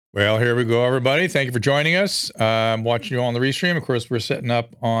Well, here we go, everybody. Thank you for joining us. I'm watching you on the restream. Of course, we're setting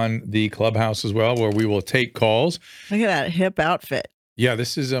up on the Clubhouse as well, where we will take calls. Look at that hip outfit. Yeah,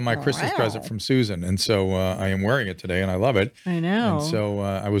 this is my Christmas present from Susan, and so I am wearing it today, and I love it. I know. And so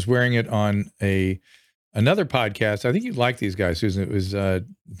I was wearing it on another podcast. I think you'd like these guys, Susan. It was I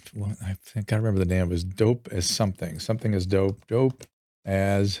think I remember the name. It was Dope as Something. Something as Dope. Dope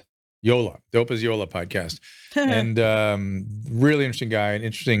as Yola. Dope as Yola podcast. And really interesting guy, an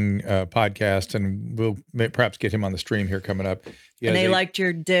interesting podcast, and we'll perhaps get him on the stream here coming up. And they liked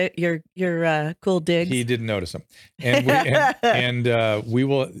your cool digs. He didn't notice them, and we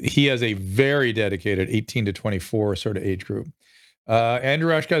will. He has a very dedicated 18 to 24 sort of age group.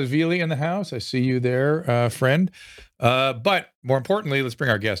 Andrew Ashkazvili in the house. I see you there, friend. But more importantly, let's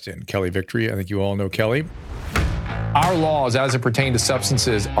bring our guest in, Kelly Victory. I think you all know Kelly. Our laws, as it pertains to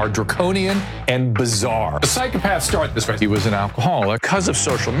substances, are draconian and bizarre. The psychopaths start this way. He was an alcoholic because of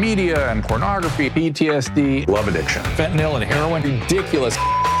social media and pornography, PTSD, love addiction, fentanyl and heroin. Ridiculous.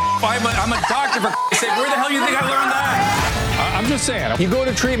 I'm a doctor, for sake. Where the hell do you think I learned that? I'm just saying, you go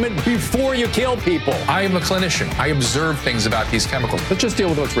to treatment before you kill people. I am a clinician. I observe things about these chemicals. Let's just deal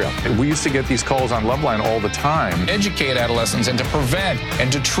with what's real. We used to get these calls on Loveline all the time. Educate adolescents and to prevent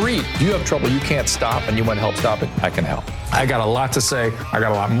and to treat. If you have trouble you can't stop and you want to help stop it, I can help. I got a lot to say. I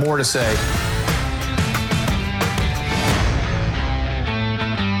got a lot more to say.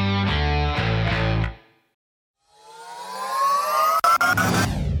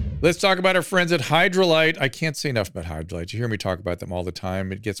 Let's talk about our friends at Hydralyte. I can't say enough about Hydralyte. You hear me talk about them all the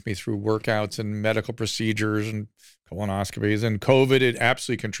time. It gets me through workouts and medical procedures and colonoscopies and COVID. It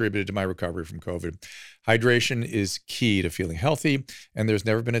absolutely contributed to my recovery from COVID. Hydration is key to feeling healthy, and there's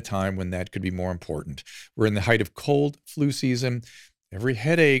never been a time when that could be more important. We're in the height of cold, flu season. Every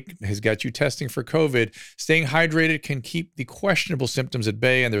headache has got you testing for COVID. Staying hydrated can keep the questionable symptoms at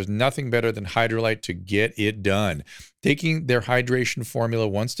bay, and there's nothing better than Hydralyte to get it done. Taking their hydration formula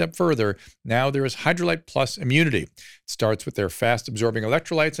one step further, now there is Hydralyte Plus Immunity. It starts with their fast-absorbing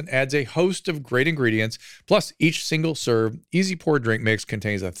electrolytes and adds a host of great ingredients. Plus, each single-serve, easy-pour drink mix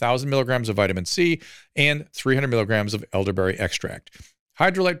contains 1,000 milligrams of vitamin C and 300 milligrams of elderberry extract.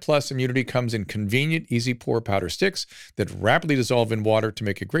 Hydralyte Plus Immunity comes in convenient, easy-pour powder sticks that rapidly dissolve in water to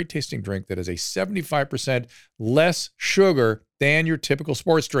make a great-tasting drink that has a 75% less sugar than your typical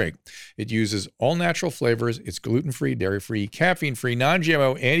sports drink. It uses all-natural flavors. It's gluten-free, dairy-free, caffeine-free,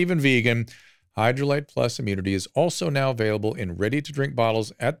 non-GMO, and even vegan. Hydralyte Plus Immunity is also now available in ready-to-drink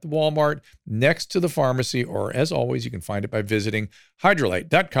bottles at the Walmart next to the pharmacy, or as always, you can find it by visiting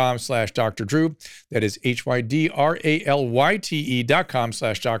hydralyte.com/Dr. Drew. That is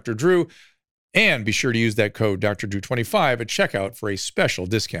HYDRALYTE.com/Dr. Drew. And be sure to use that code Dr. Drew 25 at checkout for a special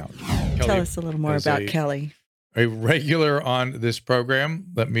discount. Tell us a little more about Kelly. A regular on this program.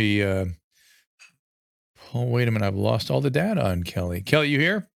 Let me, oh, wait a minute. I've lost all the data on Kelly. Kelly, you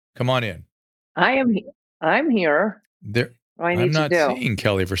here? Come on in. I'm here. There, what do I need I'm to do? not seeing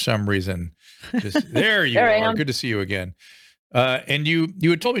Kelly for some reason. There you are. Good to see you again. And you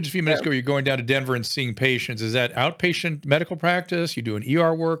had told me just a few minutes ago you're going down to Denver and seeing patients. Is that outpatient medical practice? You doing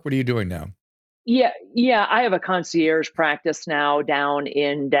ER work? What are you doing now? Yeah. I have a concierge practice now down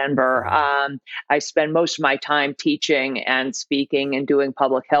in Denver. I spend most of my time teaching and speaking and doing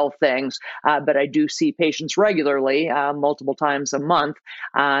public health things, but I do see patients regularly, multiple times a month,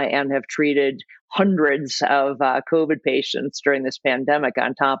 and have treated hundreds of COVID patients during this pandemic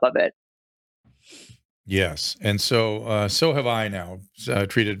on top of it. Yes. And so have I now,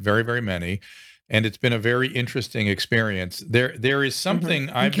 treated very, very many. And it's been a very interesting experience. There is something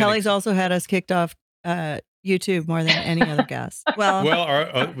Kelly's also had us kicked off YouTube more than any other guest. Well,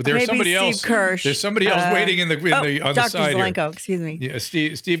 there's somebody Steve else. Kirsch. There's somebody else waiting on Dr. the side Zelenko, here. excuse me. Yeah,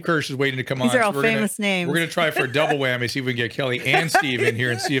 Steve Kirsch is waiting to come on. These are all famous names. We're going to try for a double whammy, see if we can get Kelly and Steve in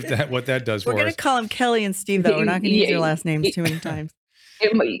here and see if what that does for us. We're going to call him Kelly and Steve, though. We're not going to use your last names too many times.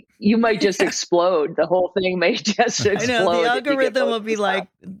 You might just explode. The whole thing may just explode. I know, the algorithm will be like,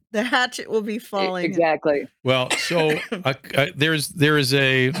 the hatchet will be falling. Exactly. Well, so there's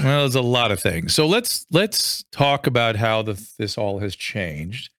a lot of things. So let's talk about how this all has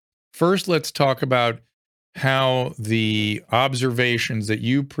changed. First, let's talk about how the observations that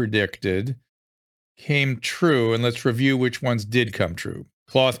you predicted came true, and let's review which ones did come true.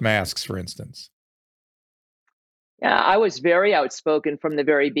 Cloth masks, for instance. Yeah, I was very outspoken from the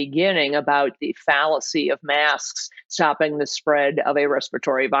very beginning about the fallacy of masks stopping the spread of a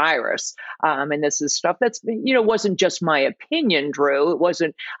respiratory virus. And this is stuff that's, wasn't just my opinion, Drew. It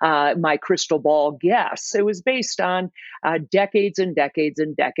wasn't my crystal ball guess. It was based on decades and decades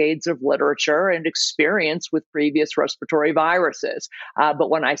and decades of literature and experience with previous respiratory viruses.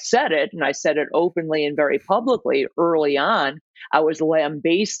 But when I said it, and I said it openly and very publicly early on, I was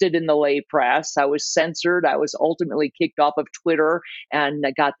lambasted in the lay press. I was censored. I was ultimately kicked off of Twitter and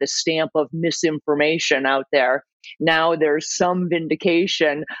I got the stamp of misinformation out there. Now there's some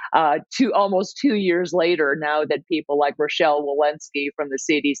vindication almost 2 years later, now that people like Rochelle Walensky from the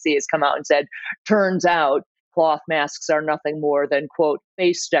CDC has come out and said, turns out cloth masks are nothing more than, quote,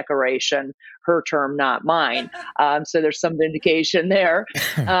 face decoration, her term, not mine. So there's some vindication there.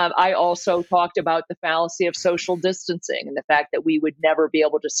 I also talked about the fallacy of social distancing and the fact that we would never be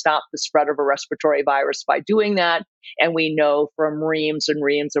able to stop the spread of a respiratory virus by doing that. And we know from reams and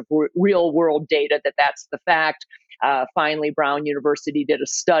reams of real world data that that's the fact. Finally, Brown University did a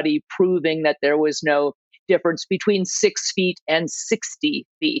study proving that there was no difference between 6 feet and 60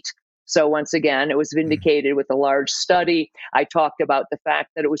 feet. So once again, it was vindicated with a large study. I talked about the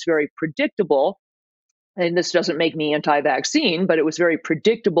fact that it was very predictable, and this doesn't make me anti-vaccine, but it was very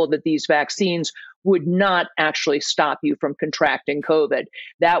predictable that these vaccines would not actually stop you from contracting COVID.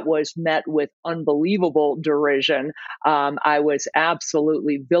 That was met with unbelievable derision. I was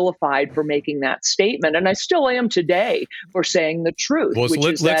absolutely vilified for making that statement, and I still am today for saying the truth. Well, so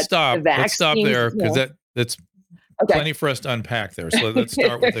let's stop. Let's stop there, because that's okay. Plenty for us to unpack there. So let's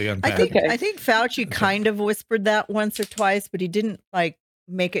start with the unpacking. I think Fauci kind of whispered that once or twice, but he didn't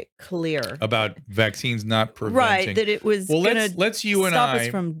make it clear about vaccines not preventing. Right, that it was let's you and stop us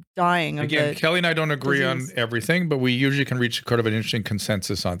from dying. Again, Kelly and I don't agree on everything, but we usually can reach kind of an interesting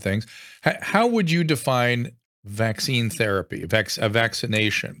consensus on things. How would you define vaccine therapy, a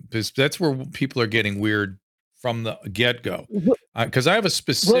vaccination? Because that's where people are getting weird from the get-go. Because I have a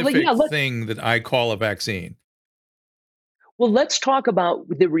specific thing that I call a vaccine. Well, let's talk about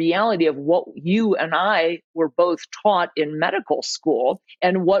the reality of what you and I were both taught in medical school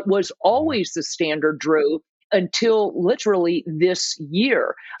and what was always the standard, Drew, until literally this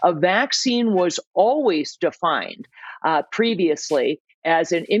year. A vaccine was always defined previously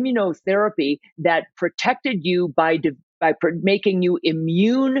as an immunotherapy that protected you by making you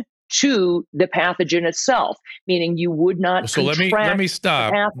immune to the pathogen itself, meaning you would not contract let me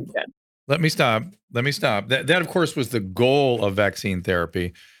stop. The pathogen. Let me stop. That, of course, was the goal of vaccine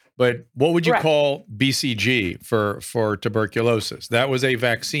therapy. But what would you call BCG for tuberculosis? That was a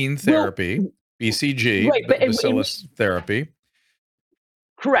vaccine therapy, BCG, bacillus therapy.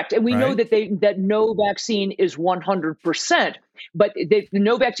 Correct. And we know that no vaccine is 100%, but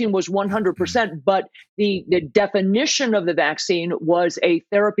no vaccine was 100%, but the definition of the vaccine was a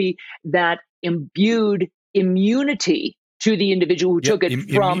therapy that imbued immunity to the individual who took it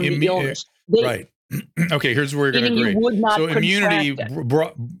from the illness. Right. Okay, here's where we're going to agree. So immunity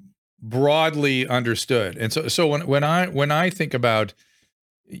broadly understood. And so when I think about,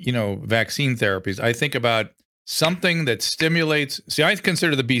 vaccine therapies, I think about something that stimulates. See, I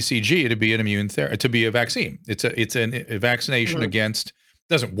consider the BCG to be an immune therapy, to be a vaccine. It's a vaccination against,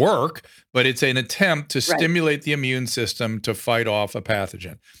 doesn't work, but it's an attempt to stimulate the immune system to fight off a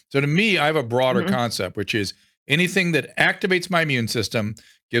pathogen. So to me, I have a broader concept, which is anything that activates my immune system,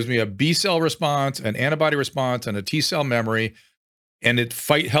 gives me a B cell response, an antibody response, and a T cell memory, and it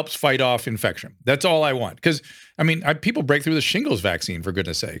helps fight off infection. That's all I want. Because people break through the shingles vaccine, for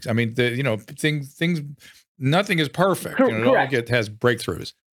goodness sakes. Things. Nothing is perfect. It all has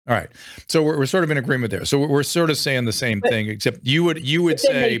breakthroughs. All right. So we're sort of in agreement there. So we're sort of saying the same thing, except you would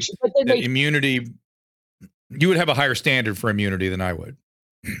say that immunity. You would have a higher standard for immunity than I would.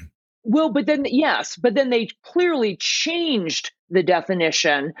 Well, but then they clearly changed the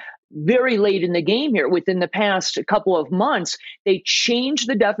definition very late in the game here. Within the past couple of months, they changed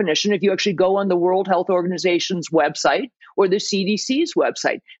the definition. If you actually go on the World Health Organization's website or the CDC's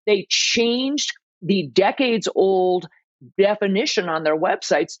website, they changed the decades-old definition on their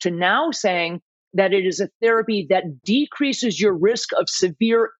websites to now saying that it is a therapy that decreases your risk of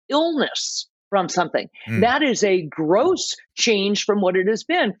severe illness from something. That is a gross change from what it has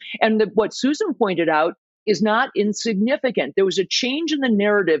been. And what Susan pointed out is not insignificant. There was a change in the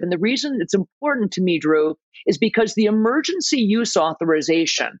narrative. And the reason it's important to me, Drew, is because the emergency use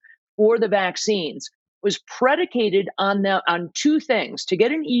authorization for the vaccines was predicated on two things. To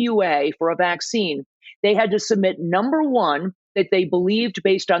get an EUA for a vaccine, they had to submit, number one, that they believed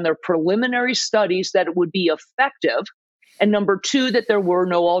based on their preliminary studies that it would be effective. And number two, that there were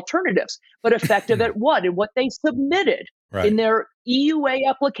no alternatives. But effective at what? And what they submitted in their EUA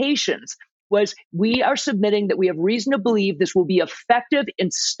applications was, we are submitting that we have reason to believe this will be effective in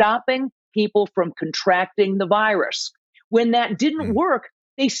stopping people from contracting the virus. When that didn't work,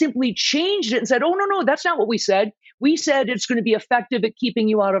 they simply changed it and said, oh, no, that's not what we said. We said it's going to be effective at keeping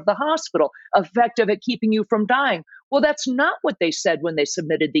you out of the hospital, effective at keeping you from dying. Well, that's not what they said when they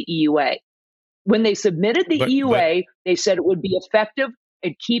submitted the EUA. When they submitted the EUA, they said it would be effective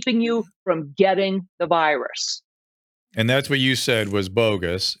at keeping you from getting the virus. And that's what you said was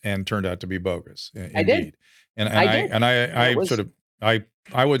bogus, and turned out to be bogus. I did. And I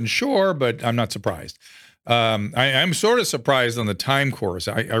wasn't sure, but I'm not surprised. I'm sort of surprised on the time course.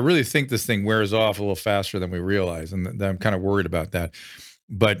 I really think this thing wears off a little faster than we realize, and I'm kind of worried about that.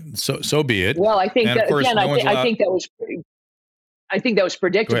 But so be it. Well, I think that, again, I think that was I think that was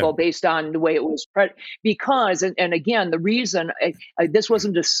predictable based on the way it was, because, and again, the reason this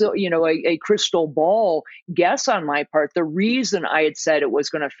wasn't a crystal ball guess on my part. The reason I had said it was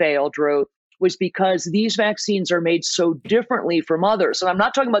going to fail, Drew, was because these vaccines are made so differently from others. And I'm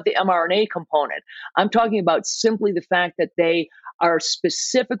not talking about the mRNA component. I'm talking about simply the fact that they are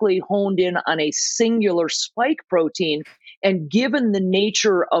specifically honed in on a singular spike protein. And given the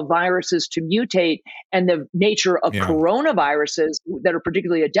nature of viruses to mutate and the nature of coronaviruses that are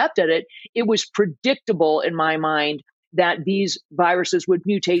particularly adept at it, it was predictable in my mind that these viruses would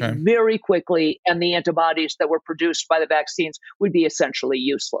mutate very quickly, and the antibodies that were produced by the vaccines would be essentially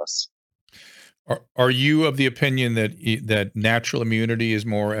useless. Are you of the opinion that natural immunity is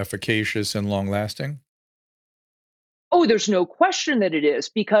more efficacious and long-lasting? Oh, there's no question that it is,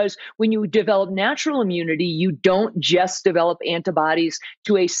 because when you develop natural immunity, you don't just develop antibodies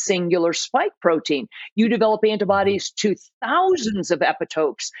to a singular spike protein. You develop antibodies to thousands of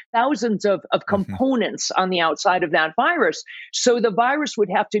epitopes, thousands of components on the outside of that virus. So the virus would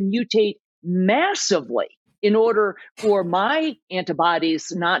have to mutate massively in order for my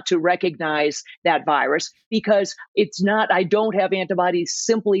antibodies not to recognize that virus, because I don't have antibodies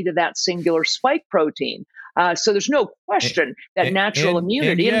simply to that singular spike protein. So there's no question that natural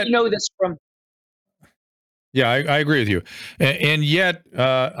immunity, and we know this from. Yeah, I agree with you. And yet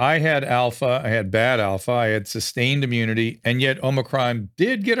I had alpha, I had bad alpha, I had sustained immunity, and yet Omicron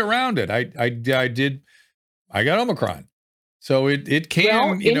did get around it. I got Omicron. So it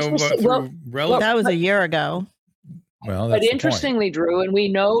came, that was a year ago. Well, that's but interestingly, Drew, and we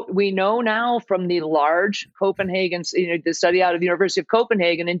know now from the large Copenhagen, the study out of the University of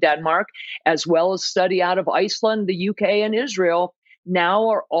Copenhagen in Denmark, as well as study out of Iceland, the UK, and Israel, now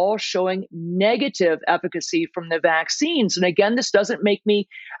are all showing negative efficacy from the vaccines. And again, this doesn't make me,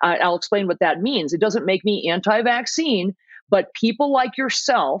 I'll explain what that means. It doesn't make me anti-vaccine, but people like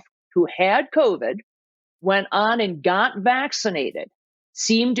yourself who had COVID, went on and got vaccinated,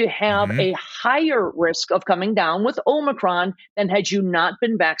 seem to have a higher risk of coming down with Omicron than had you not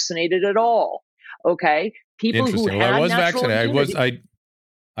been vaccinated at all. Okay, people who had I was vaccinated. Immunity,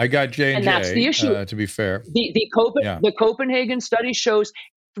 I got J&J. And that's the issue. To be fair, the Copenhagen study shows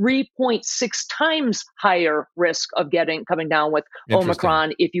 3.6 times higher risk of coming down with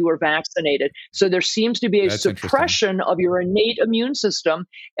Omicron if you were vaccinated. So there seems to be a suppression of your innate immune system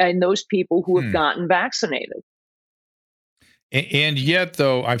in those people who have gotten vaccinated. And yet,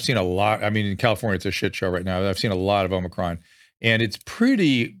 though, I've seen a lot. I mean, in California, it's a shit show right now. I've seen a lot of Omicron, and it's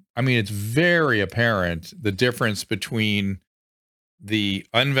very apparent the difference between the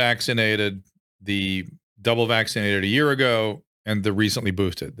unvaccinated, the double vaccinated a year ago, and the recently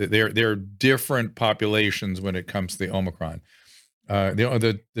boosted. They're different populations when it comes to the Omicron.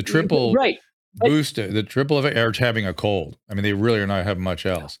 The triple boosted, the triple are having a cold. I mean, they really are not having much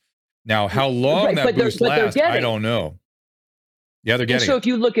else. Now, how long that boost lasts, I don't know. Yeah, they're getting. So if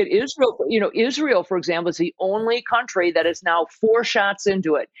you look at Israel, Israel, for example, is the only country that is now 4 shots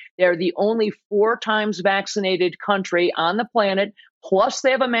into it. They're the only 4 times vaccinated country on the planet. Plus,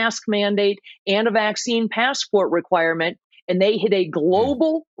 they have a mask mandate and a vaccine passport requirement. And they hit a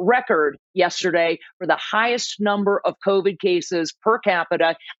global record yesterday for the highest number of COVID cases per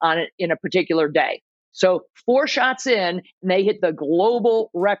capita in a particular day. So 4 shots in, and they hit the global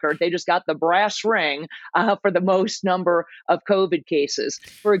record. They just got the brass ring for the most number of COVID cases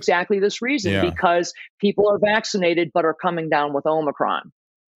for exactly this reason, because people are vaccinated but are coming down with Omicron.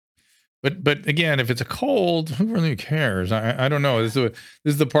 But again, if it's a cold, who really cares? I don't know. This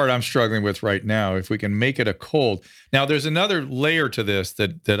is the part I'm struggling with right now. If we can make it a cold. Now, there's another layer to this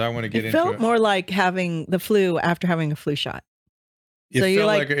that I want to get into. It felt more like having the flu after having a flu shot. So you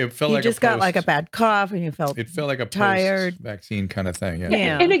it felt you like just got like a bad cough and you felt it felt like a tired vaccine kind of thing.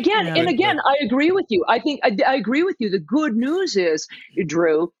 Yeah. And again, I agree with you. I think I agree with you. The good news is,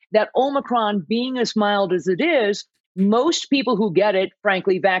 Drew, that Omicron being as mild as it is, most people who get it,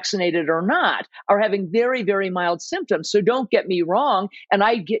 frankly, vaccinated or not, are having very, very mild symptoms. So don't get me wrong. And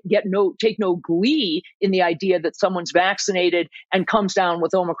I take no glee in the idea that someone's vaccinated and comes down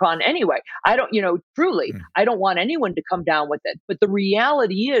with Omicron anyway. I don't, truly, I don't want anyone to come down with it. But the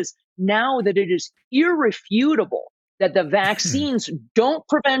reality is now that it is irrefutable that the vaccines don't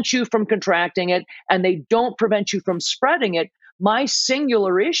prevent you from contracting it and they don't prevent you from spreading it. My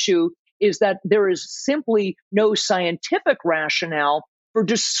singular issue is that there is simply no scientific rationale for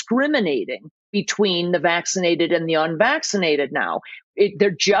discriminating between the vaccinated and the unvaccinated now.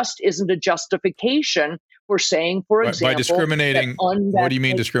 There just isn't a justification for saying, for example, by discriminating, what do you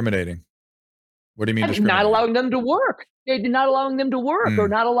mean discriminating? What do you mean discriminating? Not allowing them to work. Not allowing them to work or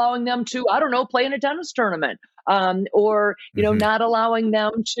not allowing them to, I don't know, play in a tennis tournament. Or, not allowing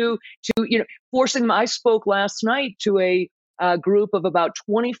them to, forcing them. I spoke last night to a group of about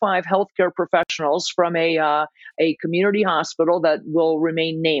 25 healthcare professionals from a community hospital that will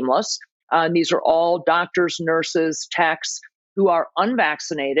remain nameless. These are all doctors, nurses, techs who are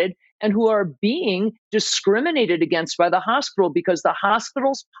unvaccinated and who are being discriminated against by the hospital because the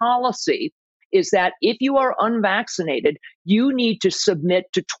hospital's policy is that if you are unvaccinated, you need to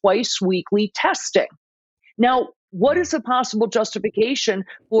submit to twice weekly testing. Now, what is the possible justification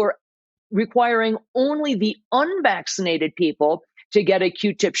for requiring only the unvaccinated people to get a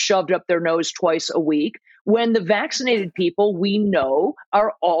Q-tip shoved up their nose twice a week when the vaccinated people we know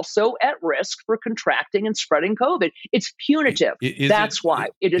are also at risk for contracting and spreading COVID? It's punitive. That's why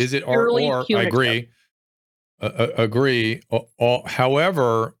it is purely punitive. I agree.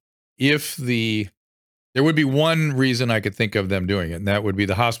 However, there would be one reason I could think of them doing it, and that would be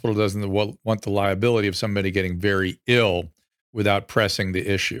the hospital doesn't want the liability of somebody getting very ill without pressing the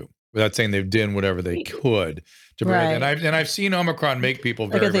issue, without saying they've done whatever they could to prevent. Right. And I've seen Omicron make people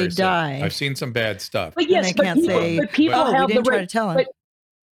very, they very die. sick. I've seen some bad stuff. But yes, people have we didn't try to tell them.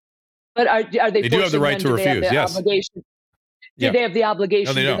 But are they? They do have the right to refuse. Yes. Do they have the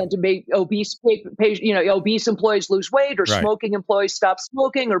obligation to make obese employees lose weight, or smoking employees stop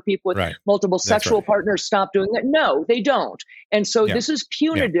smoking, or people with multiple sexual partners stop doing that? No, they don't. And so this is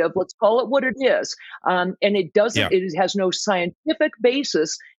punitive. Yeah. Let's call it what it is. And it doesn't. It has no scientific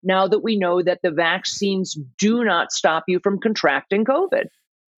basis now that we know that the vaccines do not stop you from contracting COVID.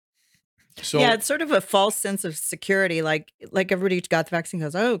 So, it's sort of a false sense of security. Like everybody got the vaccine,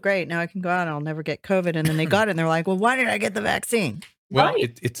 goes, oh, great, now I can go out and I'll never get COVID. And then they got it and they're like, well, why did I get the vaccine? Well,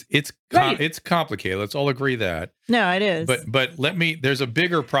 it's complicated. Let's all agree that. No, it is. But there's a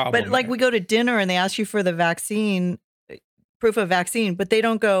bigger problem. But like we go to dinner and they ask you for the vaccine, proof of vaccine, but they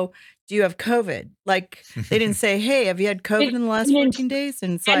don't go, do you have COVID? Like they didn't say, hey, have you had COVID in the last 14 days?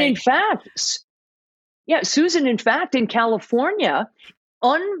 And in fact, Susan, in California,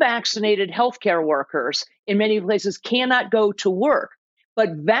 unvaccinated healthcare workers in many places cannot go to work, but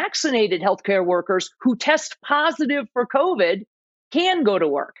vaccinated healthcare workers who test positive for COVID can go to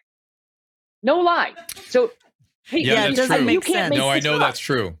work. No lie. So, it doesn't make sense. No, I know that's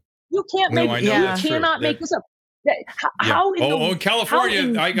true. You can't make. You cannot make this up. How in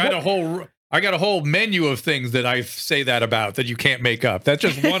California, I got a whole menu of things that I say that about that you can't make up. That's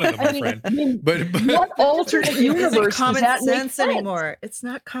just one of them, my friend. But what alternate universe common sense anymore? It's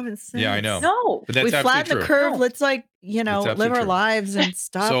not common sense. Yeah, I know. No, but that's we flatten the curve. Let's live our lives and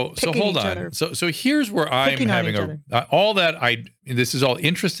stop. So hold on. Other. So here's where I'm having this is all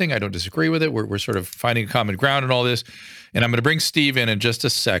interesting. I don't disagree with it. We're sort of finding common ground in all this, and I'm going to bring Steve in just a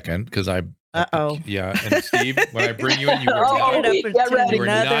second because yeah, and Steve, when I bring you in, you are not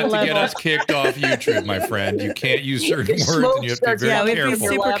to get us kicked off YouTube, my friend. You can't use certain words, and you have to be very careful. We have to be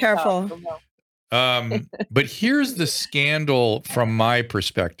super careful. But here's the scandal from my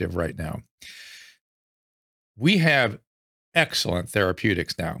perspective right now. We have excellent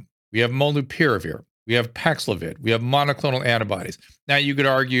therapeutics now. We have molnupiravir. We have Paxlovid. We have monoclonal antibodies. Now, you could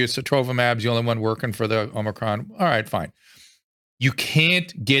argue sotrovimab's the only one working for the Omicron. All right, fine. You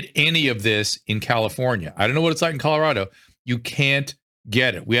can't get any of this in California. I don't know what it's like in Colorado. You can't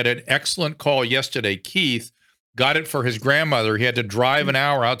get it. We had an excellent call yesterday. Keith got it for his grandmother. He had to drive an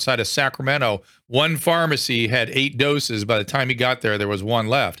hour outside of Sacramento. One pharmacy had 8 doses. By the time he got there, there was 1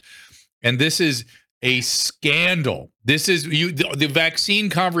 left. And this is a scandal. This is the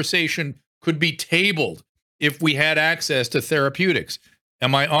vaccine conversation could be tabled if we had access to therapeutics.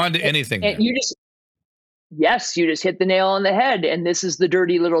 Am I on to anything? Yes, you just hit the nail on the head. And this is the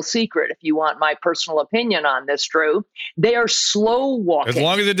dirty little secret. If you want my personal opinion on this, Drew, they are slow walking. As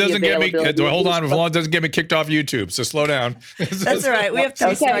long as it doesn't get me, hold on, as long as it doesn't get me kicked off YouTube. So slow down. That's all right. We have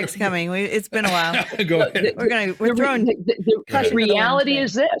 3 strikes coming. It's been a while. Go ahead. We're throwing. The reality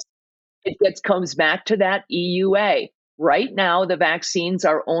is this. It comes back to that EUA. Right now, the vaccines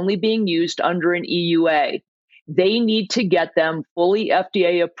are only being used under an EUA. They need to get them fully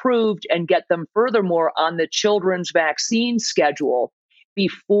FDA approved and get them furthermore on the children's vaccine schedule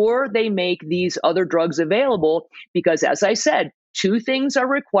before they make these other drugs available. Because as I said, 2 things are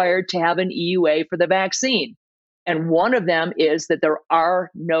required to have an EUA for the vaccine. And one of them is that there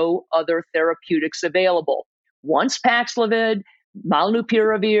are no other therapeutics available. Once Paxlovid,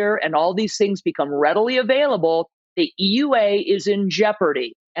 Molnupiravir, and all these things become readily available, the EUA is in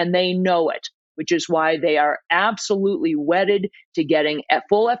jeopardy, and they know it, which is why they are absolutely wedded to getting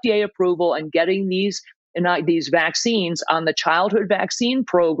full FDA approval and getting these vaccines on the childhood vaccine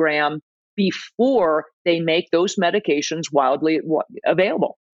program before they make those medications widely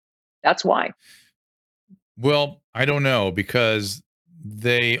available. That's why. Well, I don't know, because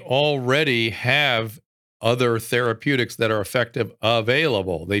they already have other therapeutics that are effective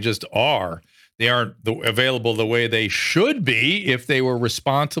available. They just are. They aren't available the way they should be if they were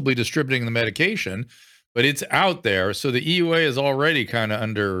responsibly distributing the medication, but it's out there. So the EUA is already kind of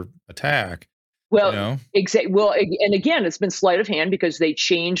under attack. Well, you know? Well, and again, it's been sleight of hand because they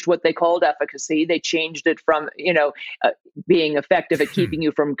changed what they called efficacy. They changed it from, being effective at keeping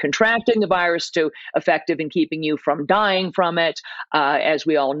you from contracting the virus to effective in keeping you from dying from it. As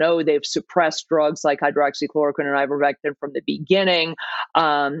we all know, they've suppressed drugs like hydroxychloroquine and ivermectin from the beginning.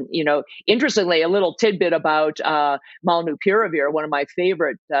 Interestingly, a little tidbit about Molnupiravir, one of my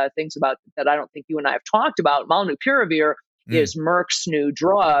favorite things about that I don't think you and I have talked about, Molnupiravir is Merck's new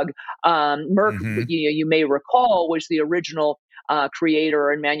drug. Merck, you may recall, was the original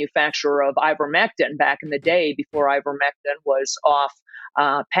creator and manufacturer of ivermectin back in the day before ivermectin was off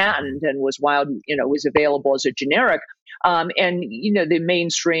patent and was was available as a generic. The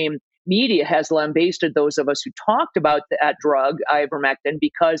mainstream media has lambasted those of us who talked about that drug, ivermectin,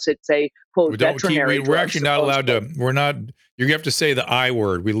 because it's a quote veterinary drug. We're actually not allowed to. We're not. You have to say the I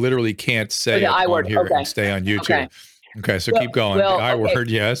word. We literally can't say the I word here and stay on YouTube. Okay, so keep going. The I word,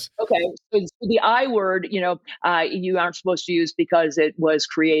 yes. Okay, so the I word, you aren't supposed to use because it was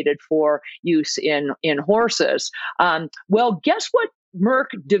created for use in horses. Well, guess what Merck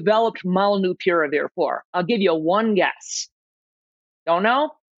developed Molnupiravir for? I'll give you one guess. Don't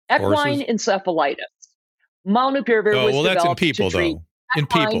know? Equine encephalitis. Molnupiravir was developed that's in people, to treat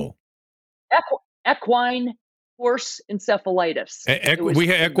people. Equine horse encephalitis. We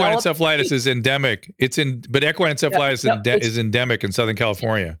have equine encephalitis is endemic. But equine encephalitis is endemic in Southern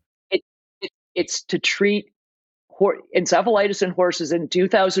California. It's to treat encephalitis in horses in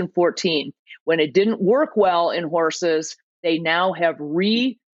 2014. When it didn't work well in horses, they now have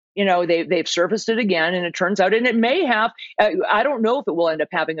they've surfaced it again, and it turns out, and it may have, I don't know if it will end up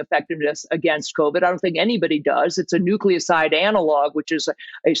having effectiveness against COVID. I don't think anybody does. It's a nucleoside analog, which is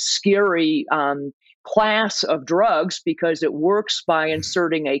a scary class of drugs because it works by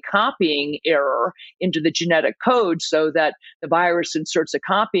inserting a copying error into the genetic code so that the virus inserts a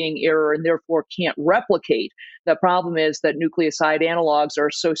copying error and therefore can't replicate. The problem is that nucleoside analogs are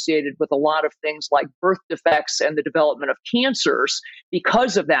associated with a lot of things like birth defects and the development of cancers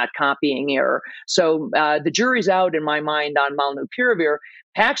because of that copying error. So the jury's out in my mind on Molnupiravir.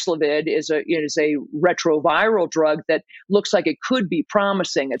 Paxlovid is a retroviral drug that looks like it could be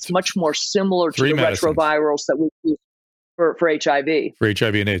promising. It's much more similar to the retrovirals that we use for HIV. For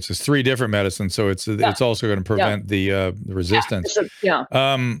HIV and AIDS, it's 3 different medicines, so it's also going to prevent the resistance.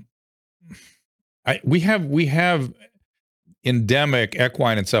 We have endemic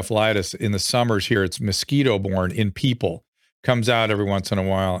equine encephalitis in the summers here. It's mosquito borne in people. Comes out every once in a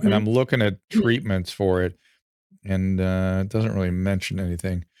while, and I'm looking at treatments for it. And it doesn't really mention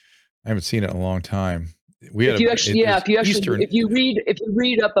anything. I haven't seen it in a long time. If you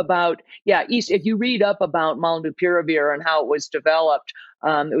read up about Molnupiravir and how it was developed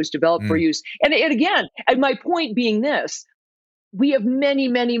for use. And again, my point being this. We have many,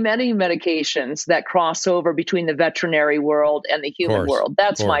 many, many medications that cross over between the veterinary world and the human world.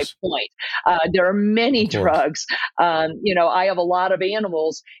 That's my point. There are many drugs. I have a lot of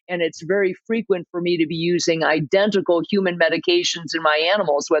animals, and it's very frequent for me to be using identical human medications in my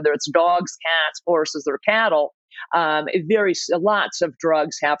animals, whether it's dogs, cats, horses, or cattle. Lots of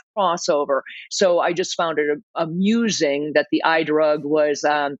drugs have crossover. So I just found it amusing that the eye drug was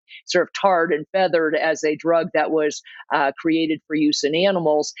sort of tarred and feathered as a drug that was created for use in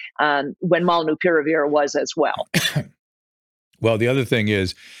animals when molnupiravir was as well. Well, the other thing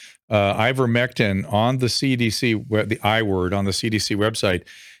is ivermectin on the CDC, the I word on the CDC website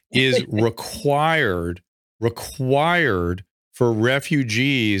is required for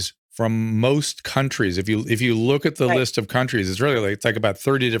refugees from most countries. If you look at the list of countries, it's like about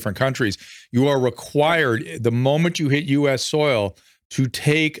 30 different countries. You are required the moment you hit U.S. soil to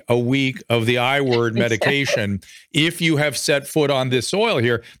take a week of the I word medication if you have set foot on this soil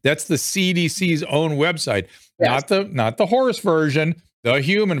here. That's the CDC's own website, not the horse version, the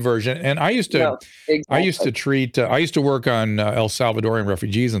human version. And I used to work on El Salvadorian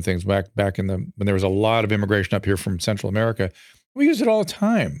refugees and things back when there was a lot of immigration up here from Central America. We use it all the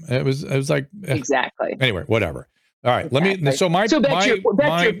time. It was like exactly. Anyway, whatever. All right, exactly. Back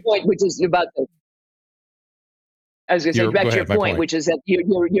to your point, which is about the. I was going to say back to your point, which is that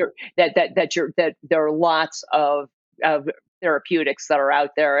that there are lots of therapeutics that are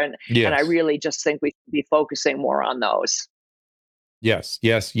out there, and I really just think we should be focusing more on those. Yes,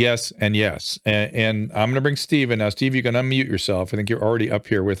 and yes. And I'm going to bring Steve in now. Steve, you can unmute yourself. I think you're already up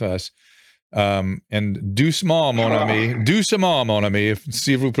here with us. And doucement, mon ami. Doucement, mon ami,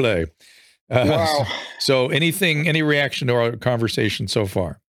 s'il vous plaît. Wow. So any reaction to our conversation so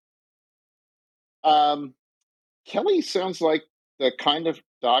far? Kelly sounds like the kind of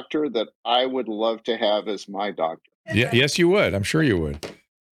doctor that I would love to have as my doctor. Yeah, yes, you would. I'm sure you would.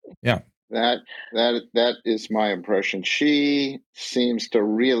 Yeah. That is my impression. She seems to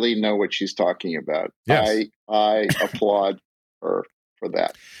really know what she's talking about. Yes. I applaud her for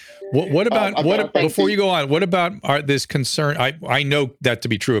that. What about before you go on? What about this concern? I know that to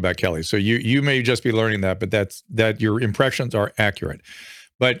be true about Kelly. So you may just be learning that, but that your impressions are accurate.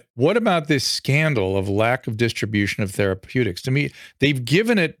 But what about this scandal of lack of distribution of therapeutics? To me, they've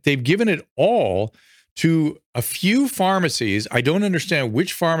given it all to a few pharmacies. I don't understand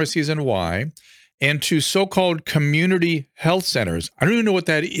which pharmacies and why, and to so-called community health centers. I don't even know what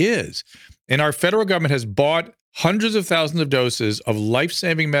that is. And our federal government has bought hundreds of thousands of doses of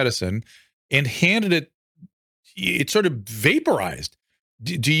life-saving medicine and handed it sort of vaporized.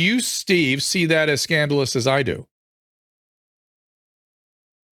 Do you, Steve, see that as scandalous as I do?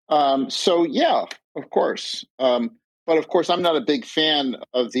 So yeah, of course. But of course, I'm not a big fan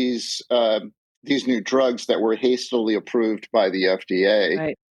of these new drugs that were hastily approved by the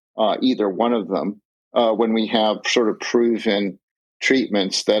FDA, either one of them, when we have sort of proven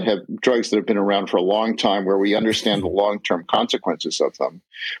treatments that have drugs that have been around for a long time where we understand the long-term consequences of them.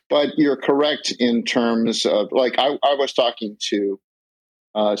 But you're correct in terms of, like, I was talking to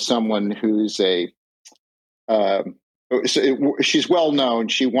someone who's she's well known.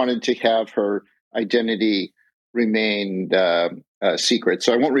 She wanted to have her identity remain secret,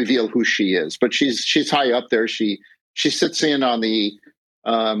 so I won't reveal who she is. But she's high up there. She sits in on the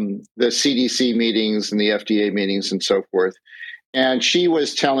CDC meetings and the FDA meetings and so forth. And she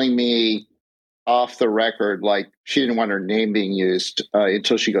was telling me off the record, like, she didn't want her name being used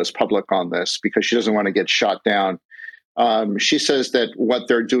until she goes public on this because she doesn't want to get shot down. She says that what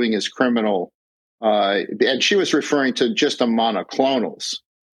they're doing is criminal. And she was referring to just the monoclonals.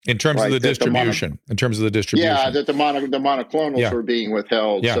 In terms of the distribution. Yeah, that the monoclonals were being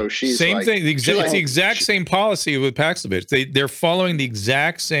withheld. Yeah. So she's it's the exact same policy with Paxlovid. They're following the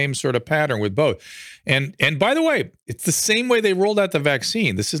exact same sort of pattern with both. And by the way, it's the same way they rolled out the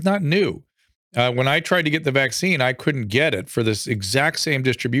vaccine. This is not new. When I tried to get the vaccine, I couldn't get it for this exact same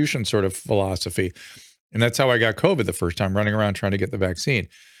distribution sort of philosophy. And that's how I got COVID the first time, running around trying to get the vaccine.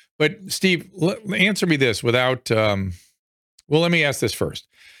 But Steve, answer me this without, let me ask this first.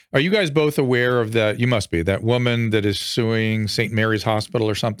 Are you guys both aware of that? You must be. That woman that is suing St. Mary's Hospital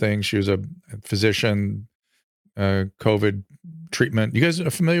or something. She was a physician, COVID treatment. You guys are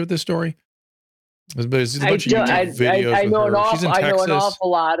familiar with this story? I know an awful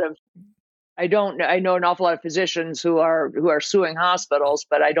lot of. I know an awful lot of physicians who are suing hospitals,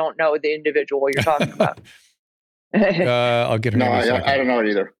 but I don't know the individual you're talking about. I'll get her. No, I don't know it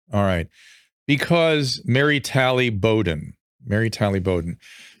either. All right, because Mary Talley Bowden,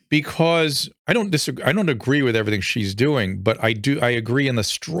 because I don't disagree. I don't agree with everything she's doing, but I agree in the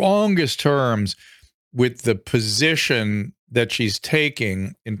strongest terms with the position that she's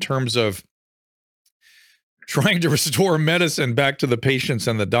taking in terms of trying to restore medicine back to the patients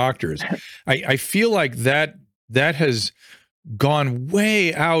and the doctors. I feel like that has gone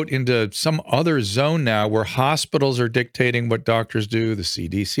way out into some other zone now where hospitals are dictating what doctors do. The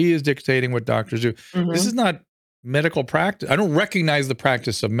CDC is dictating what doctors do. Mm-hmm. This is not medical practice. I don't recognize the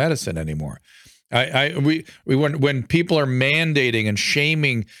practice of medicine anymore. When people are mandating and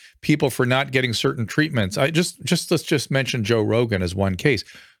shaming people for not getting certain treatments, let's just mention Joe Rogan as one case.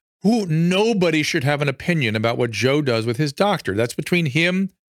 Nobody should have an opinion about what Joe does with his doctor. That's between him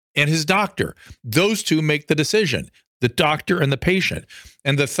and his doctor. Those two make the decision, the doctor and the patient.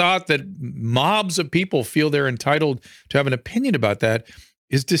 And the thought that mobs of people feel they're entitled to have an opinion about that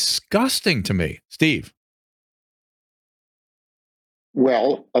is disgusting to me. Steve.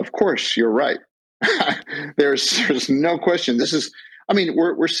 Well, of course, you're right. There's no question.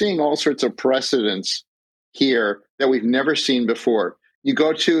 We're seeing all sorts of precedents here that we've never seen before. You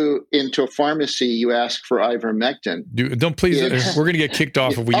go into a pharmacy, you ask for ivermectin. Don't please. We're going to get kicked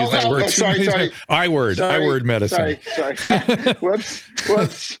off if we use that word. Sorry. I-word medicine. Sorry.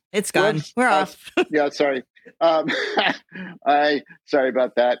 Whoops. It's gone. We're off. Yeah, sorry. Sorry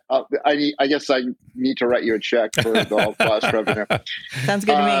about that. I guess I need to write you a check for the whole lost revenue. Sounds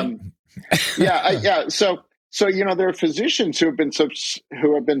good to me. Yeah. So there are physicians who have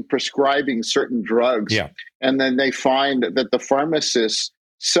been prescribing certain drugs, and then they find that the pharmacists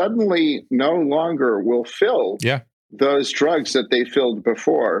suddenly no longer will fill those drugs that they filled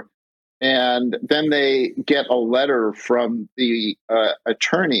before, and then they get a letter from the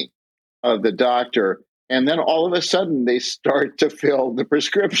attorney of the doctor, and then all of a sudden they start to fill the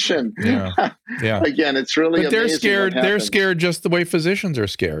prescription. Yeah. Again, it's really but they're scared. They're scared just the way physicians are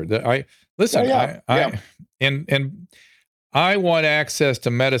scared. And I want access to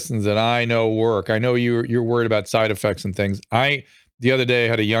medicines that I know work. I know you're worried about side effects and things. The other day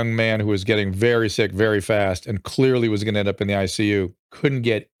had a young man who was getting very sick very fast and clearly was going to end up in the ICU. Couldn't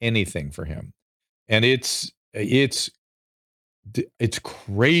get anything for him, and it's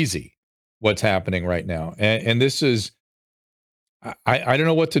crazy what's happening right now. And this is, I don't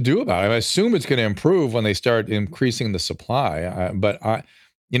know what to do about it. I assume it's going to improve when they start increasing the supply. And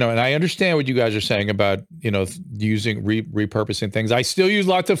I understand what you guys are saying about, using, repurposing things. I still use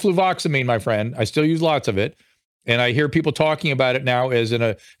lots of fluvoxamine, my friend. I still use lots of it. And I hear people talking about it now as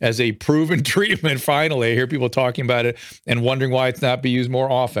a proven treatment. Finally, I hear people talking about it and wondering why it's not being used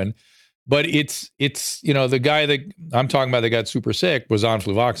more often. But it's the guy that I'm talking about that got super sick was on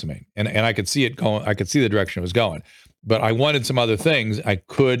fluvoxamine, and I could see it going. I could see the direction it was going, but I wanted some other things. I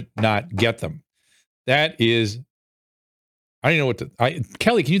could not get them. That is, I don't know what to.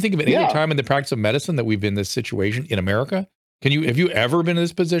 Kelly, can you think of any other time in the practice of medicine that we've been in this situation in America? Have you ever been in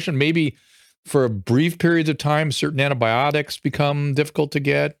this position? Maybe for a brief periods of time, certain antibiotics become difficult to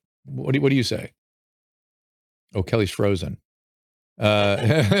get. What do you say? Oh, Kelly's frozen.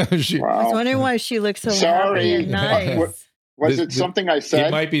 I was wondering why she looks so happy and nice. Was it something I said?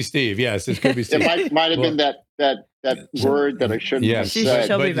 It might be Steve. Yes, it could be Steve. It might have been that word that I shouldn't have said.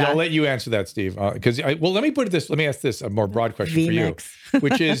 But I'll let you answer that, Steve. Because let me put it this. Let me ask this a more broad question for you,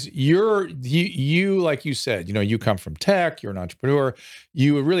 which is you like you said, you come from tech. You're an entrepreneur.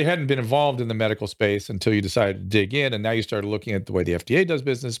 You really hadn't been involved in the medical space until you decided to dig in, and now you started looking at the way the FDA does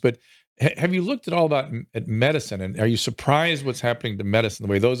business. But have you looked at medicine, and are you surprised what's happening to medicine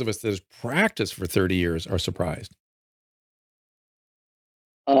the way those of us that have practiced for 30 years are surprised?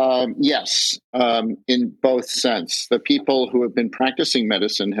 Yes, in both sense. The people who have been practicing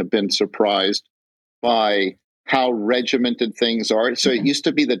medicine have been surprised by how regimented things are. So it used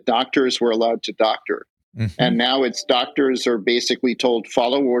to be that doctors were allowed to doctor. Mm-hmm. And now it's doctors are basically told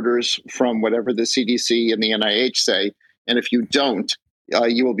follow orders from whatever the CDC and the NIH say. And if you don't,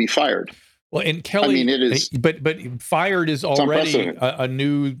 you will be fired. Well, and Kelly, it is, but fired is already a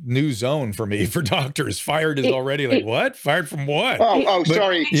new zone for me for doctors. Fired is already like what? Fired from what?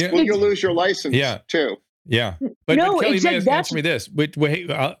 Sorry. Yeah. Well, you'll lose your license too. Yeah, but Kelly, answer me this. But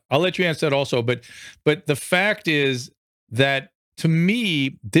I'll let you answer that also. But the fact is that to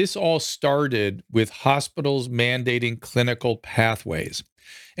me, this all started with hospitals mandating clinical pathways.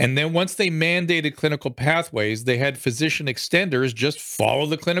 And then once they mandated clinical pathways, they had physician extenders just follow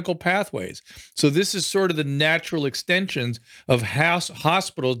the clinical pathways. So this is sort of the natural extensions of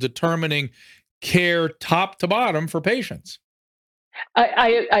hospitals determining care top to bottom for patients.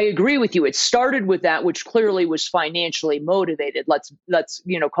 I agree with you. It started with that, which clearly was financially motivated. Let's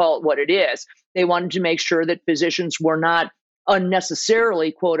call it what it is. They wanted to make sure that physicians were not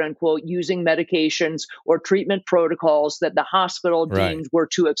unnecessarily, quote unquote, using medications or treatment protocols that the hospital deemed were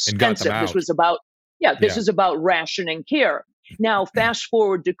too expensive. This was about, this is about rationing care. Now, fast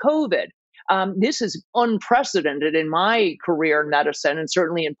forward to COVID. This is unprecedented in my career in medicine and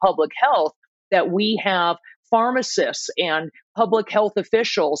certainly in public health that we have pharmacists and public health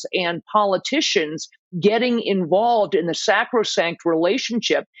officials and politicians getting involved in the sacrosanct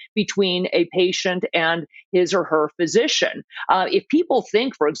relationship between a patient and his or her physician. If people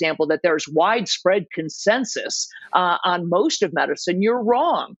think, for example, that there's widespread consensus on most of medicine, you're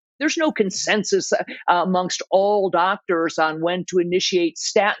wrong. There's no consensus amongst all doctors on when to initiate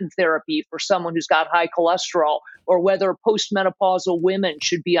statin therapy for someone who's got high cholesterol, or whether postmenopausal women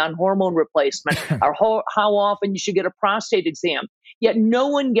should be on hormone replacement, or how often you should get a prostate exam. Yet no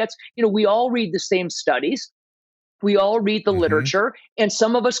one gets, we all read the same studies. We all read the literature, and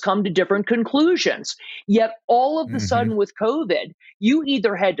some of us come to different conclusions. Yet all of a sudden with COVID, you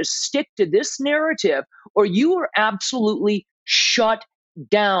either had to stick to this narrative or you were absolutely shut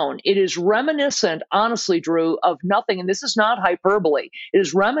down. It is reminiscent, honestly, Drew, of nothing, and this is not hyperbole. It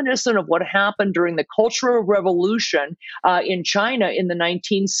is reminiscent of what happened during the Cultural Revolution in China in the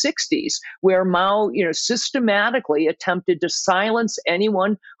 1960s, where Mao, systematically attempted to silence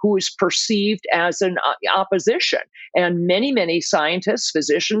anyone who was perceived as an opposition. And many, many scientists,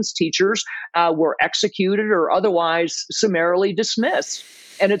 physicians, teachers were executed or otherwise summarily dismissed.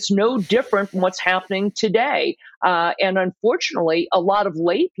 And it's no different from what's happening today. And unfortunately, a lot of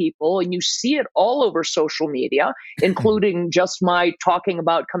lay people, and you see it all over social media, including just my talking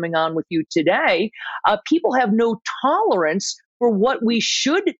about coming on with you today, people have no tolerance for what we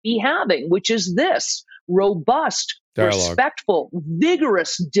should be having, which is this robust, dialogue, respectful,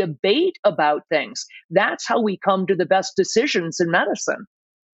 vigorous debate about things. That's how we come to the best decisions in medicine.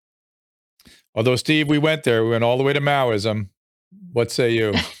 Although, Steve, we went there. We went all the way to Maoism. What say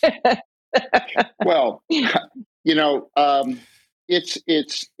you? Well, it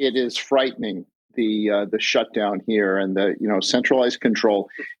is frightening, the shutdown here and the centralized control,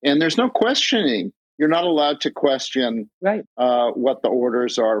 and there's no questioning. You're not allowed to question what the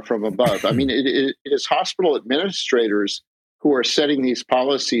orders are from above. I mean, it is hospital administrators who are setting these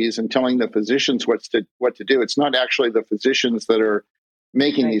policies and telling the physicians what to do. It's not actually the physicians that are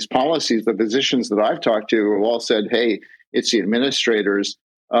making these policies. The physicians that I've talked to have all said, "Hey, it's the administrators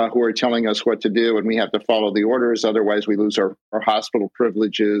who are telling us what to do, and we have to follow the orders. Otherwise, we lose our hospital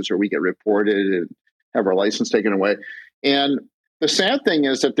privileges, or we get reported and have our license taken away." And the sad thing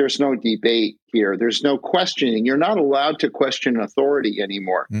is that there's no debate here. There's no questioning. You're not allowed to question authority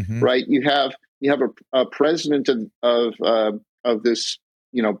anymore, right? You have a president of this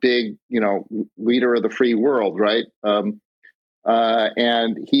big leader of the free world, right?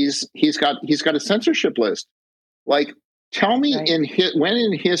 And he's got a censorship list. Like, tell me, when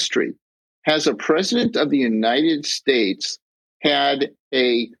in history has a president of the United States had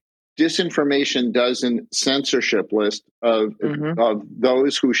a disinformation dozen censorship list of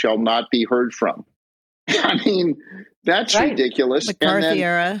those who shall not be heard from? I mean, that's ridiculous. McCarthy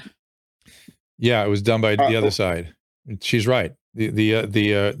era. Yeah, it was done by the other side. She's right.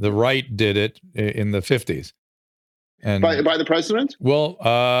 The right did it in the 50s. And by the president? Well,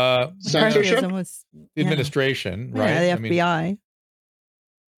 censorship? Administration, right? Yeah, the FBI.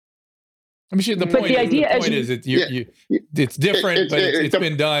 I mean, the point is that it's different, but it's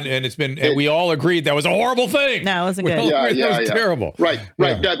been done, and and we all agreed that was a horrible thing. No, it wasn't good. It was terrible. Right.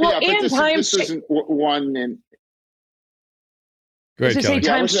 But this isn't one. And go ahead,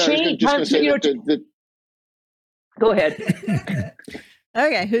 Kelly. Go ahead.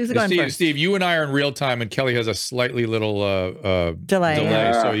 Okay, who's going first? Steve, you and I are in real time, and Kelly has a slightly little delay.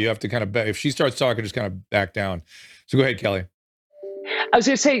 So you have to kind of if she starts talking, just kind of back down. So go ahead, Kelly. I was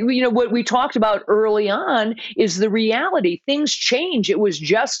going to say, what we talked about early on is the reality. Things change. It was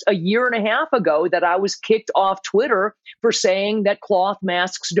just a year and a half ago that I was kicked off Twitter for saying that cloth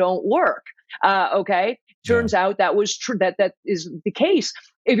masks don't work. Turns out that was true. That is the case.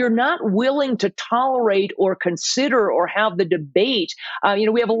 If you're not willing to tolerate or consider or have the debate,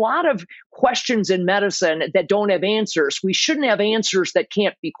 we have a lot of questions in medicine that don't have answers. We shouldn't have answers that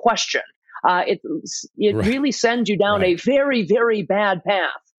can't be questioned. It really sends you down a very, very bad path.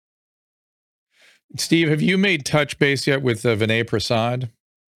 Steve, have you made touch base yet with Vinay Prasad?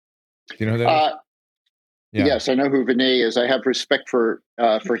 Do you know who that is? Yes, I know who Vinay is. I have respect for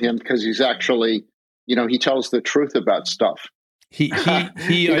him because he's actually, he tells the truth about stuff. He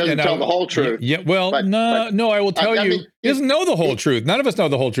doesn't tell the whole truth. I will tell you, he doesn't know the whole truth. None of us know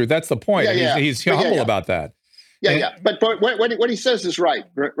the whole truth. That's the point. He's humble about that. But what he says is right.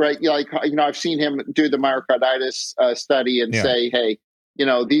 Like, I've seen him do the myocarditis study and say, hey,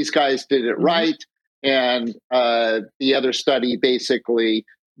 these guys did it right. And the other study basically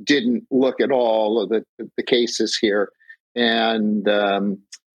didn't look at all of the cases here. And,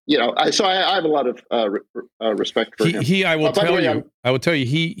 so I have a lot of respect for him. I will tell you,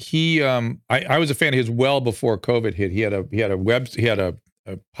 I was a fan of his well before COVID hit. He had a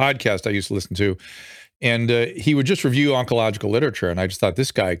podcast I used to listen to, And he would just review oncological literature. And I just thought,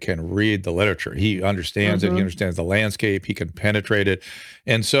 this guy can read the literature. He understands it. He understands the landscape. He can penetrate it.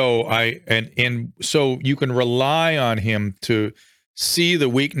 And so so you can rely on him to see the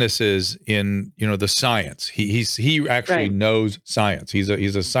weaknesses in, the science. He actually knows science. He's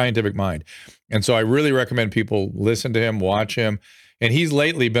a scientific mind. And so I really recommend people listen to him, watch him. And he's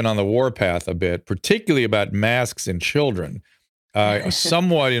lately been on the warpath a bit, particularly about masks in children,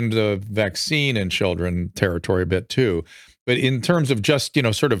 somewhat into vaccine in children territory a bit too. But in terms of just,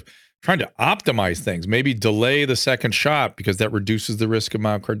 sort of trying to optimize things, maybe delay the second shot because that reduces the risk of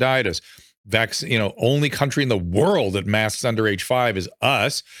myocarditis. Only country in the world that masks under age 5 is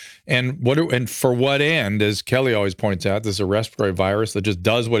us. And for what end, as Kelly always points out, this is a respiratory virus that just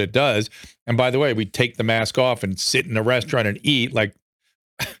does what it does. And by the way, we take the mask off and sit in a restaurant and eat like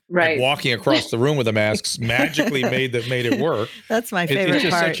walking across the room with a mask magically made it work. That's my favorite it's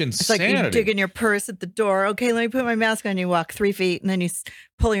just part. Such insanity. It's like you dig in your purse at the door. Okay, let me put my mask on. You walk 3 feet and then you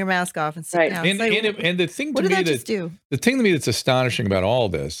pull your mask off and sit down. And the thing to me the thing to me that's astonishing about all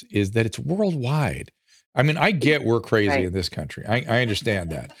this is that it's worldwide. I mean, I get we're crazy in this country. I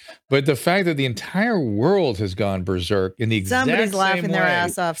understand that. But the fact that the entire world has gone berserk in the exact Somebody's same laughing way, their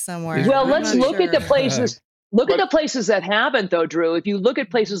ass off somewhere. Well, let's look at the places. Look at the places that haven't, though, Drew. If you look at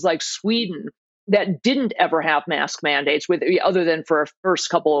places like Sweden that didn't ever have mask mandates, other than for a first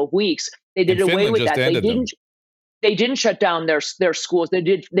couple of weeks, they did away with that. They didn't shut down their schools. They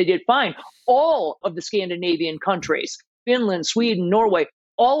did fine. All of the Scandinavian countries, Finland, Sweden, Norway,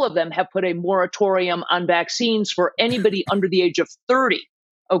 all of them have put a moratorium on vaccines for anybody under the age of 30.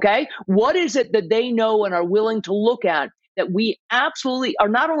 Okay, what is it that they know and are willing to look at that we absolutely are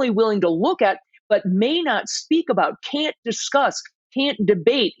not only willing to look at, but may not speak about, can't discuss, can't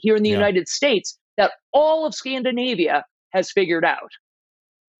debate here in the United States, that all of Scandinavia has figured out?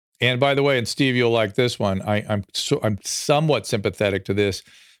 And by the way, and Steve, you'll like this one. I'm somewhat sympathetic to this,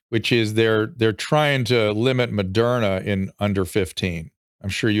 which is they're trying to limit Moderna in under 15. I'm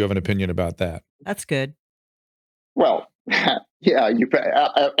sure you have an opinion about that. That's good. Well, yeah.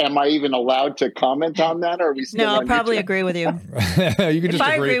 Am I even allowed to comment on that? Or are we still No, I'll probably agree with you. You can if just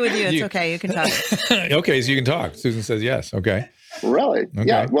I agree with you, it's okay. You can talk. Okay, so you can talk. Susan says yes. Okay. Really? Okay.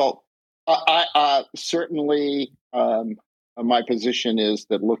 Yeah. Well, I certainly my position is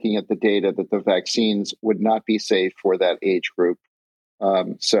that looking at the data, that the vaccines would not be safe for that age group.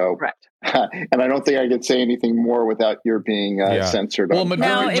 Correct. And I don't think I could say anything more without your being censored. Well,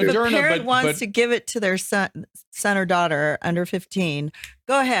 now, if Moderna, a parent wants to give it to their son or daughter under 15,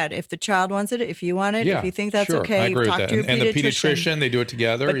 go ahead. If the child wants it, if you want it, if you think that's okay, I agree talk with to your that. And the pediatrician, they do it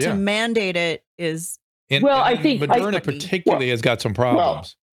together. But to mandate it is... I think Moderna particularly has got some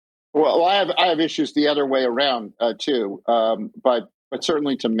problems. Well, I have issues the other way around too. But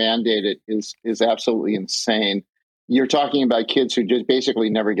certainly to mandate it is absolutely insane. You're talking about kids who just basically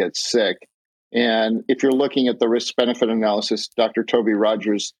never get sick. And if you're looking at the risk-benefit analysis, Dr. Toby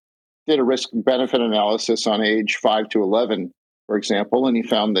Rogers did a risk-benefit analysis on age 5 to 11, for example, and he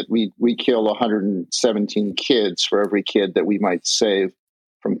found that we kill 117 kids for every kid that we might save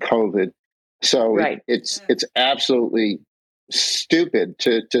from COVID. So it's absolutely stupid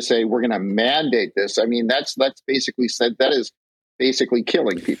to say we're going to mandate this. I mean, that's basically said that is basically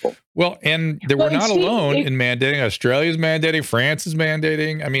killing people. Well, and we're not alone in mandating. Australia's mandating. France is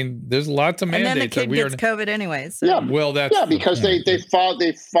mandating. I mean, there's lots of mandates. And then the kid gets COVID anyways. So. Yeah, well, that's because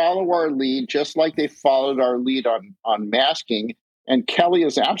they follow our lead just like they followed our lead on masking. And Kelly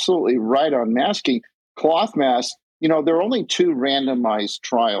is absolutely right on masking. Cloth masks. There are only 2 randomized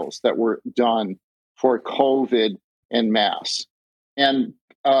trials that were done for COVID and masks, and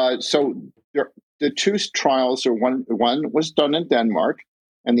so the 2 trials are one was done in Denmark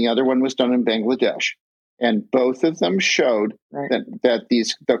and the other one was done in Bangladesh. And both of them showed that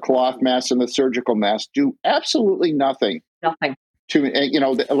the cloth masks and the surgical masks do absolutely nothing. Nothing. To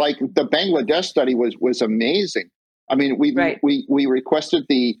like the Bangladesh study was amazing. I mean, we requested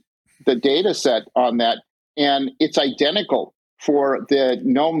the data set on that, and it's identical for the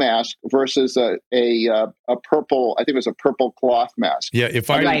no mask versus a purple. I think it was a purple cloth mask. Yeah,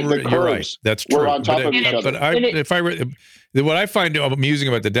 you're right. That's true. We're on top of each other. But what I find amusing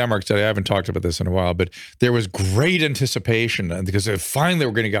about the Denmark study, I haven't talked about this in a while, but there was great anticipation because finally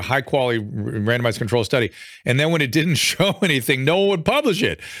we're going to get a high quality randomized control study. And then when it didn't show anything, no one would publish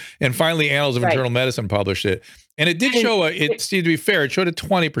it. And finally, Annals of Internal Medicine published it. And it did show to be fair, it showed a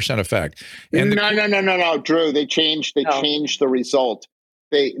 20% effect. And no, Drew. They changed the result.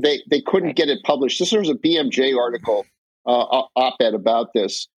 They couldn't get it published. This was a BMJ article, op-ed about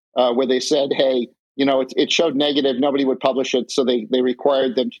this, where they said, hey, it showed negative. Nobody would publish it. So they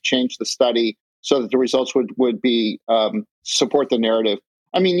required them to change the study. so that the results would be support the narrative.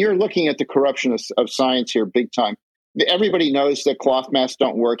 I mean, you're looking at the corruption of science here big time. Everybody knows that cloth masks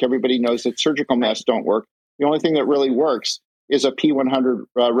don't work. Everybody knows that surgical masks don't work. The only thing that really works is a P100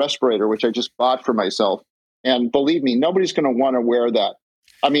 respirator, which I just bought for myself. And believe me, nobody's going to want to wear that.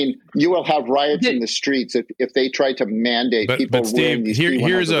 I mean, you will have riots in the streets if they try to mandate people wearing these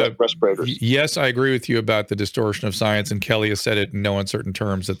P100 respirators. Yes, I agree with you about the distortion of science, and Kelly has said it in no uncertain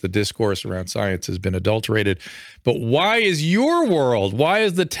terms that the discourse around science has been adulterated. But why is your world, why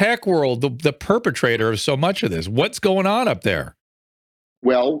is the tech world the perpetrator of so much of this? What's going on up there?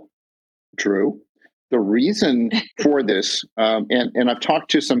 Well, Drew, the reason for this, and I've talked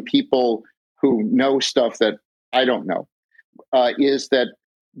to some people who know stuff that I don't know, is that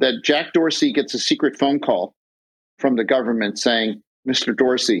Jack Dorsey gets a secret phone call from the government saying, Mr.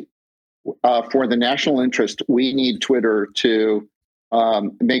 Dorsey, for the national interest, we need Twitter to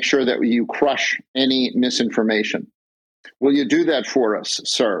make sure that you crush any misinformation. Will you do that for us,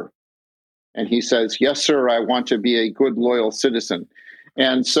 sir? And he says, yes, sir, I want to be a good, loyal citizen.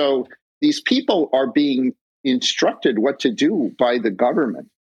 And so these people are being instructed what to do by the government.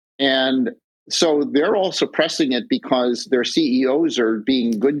 And so they're all suppressing it because their CEOs are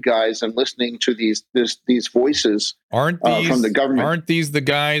being good guys and listening to these voices from the government. Aren't these the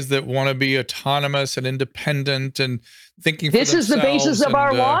guys that want to be autonomous and independent and thinking for themselves? This is the basis of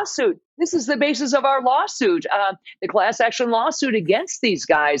our lawsuit. This is the basis of our lawsuit, the class action lawsuit against these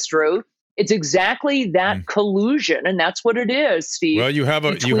guys, Drew. It's exactly that collusion, and that's what it is, Steve. Well, you have a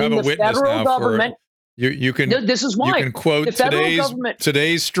witness now government. You can. This is why you can quote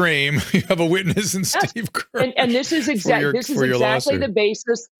today's stream. You have a witness in Steve Kirsch. And this is exactly the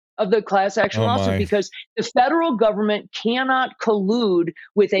basis of the class action lawsuit, because the federal government cannot collude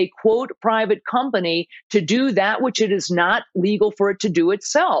with a quote private company to do that which it is not legal for it to do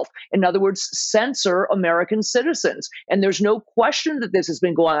itself. In other words, censor American citizens. And there's no question that this has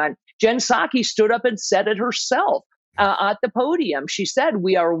been going on. Jen Psaki stood up and said it herself at the podium. She said,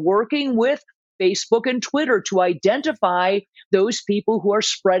 we are working with Facebook and Twitter to identify those people who are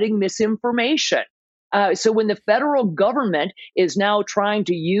spreading misinformation. So when the federal government is now trying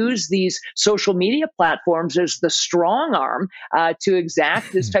to use these social media platforms as the strong arm to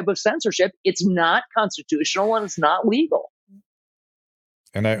exact this type of censorship, it's not constitutional and it's not legal.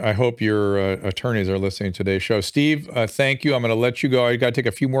 And I hope your attorneys are listening to today's show. Steve, thank you. I'm going to let you go. I got to take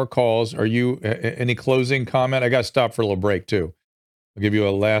a few more calls. Are you any closing comment? I got to stop for a little break too. I'll give you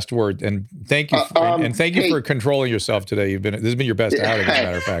a last word, and thank you, and thank you for controlling yourself today. This has been your best outing, as a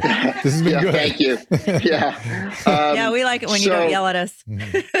matter of fact. This has been good. Thank you. Yeah, yeah, we like it when you don't yell at us.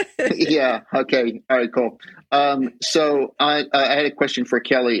 Yeah. Okay. All right. Cool. So I had a question for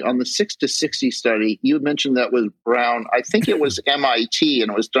Kelly on the 6 to 60 study. You mentioned that was Brown. I think it was MIT,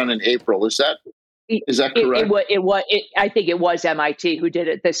 and it was done in April. Is that correct? I think it was MIT who did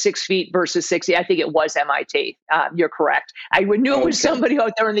it. The 6 feet versus 60. I think it was MIT. You're correct. I knew it was somebody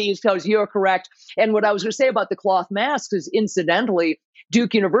out there on the East Coast. You're correct. And what I was going to say about the cloth masks is, incidentally,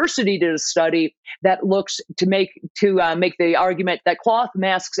 Duke University did a study that looks to make the argument that cloth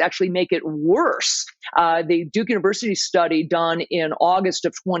masks actually make it worse. The Duke University study done in August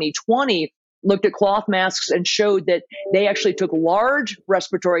of 2020 looked at cloth masks and showed that they actually took large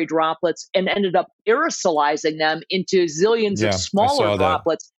respiratory droplets and ended up aerosolizing them into zillions of smaller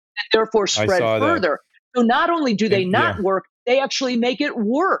droplets that therefore spread further. So not only do they not work, they actually make it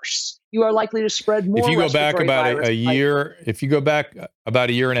worse. You are likely to spread more. If you go back about a year, about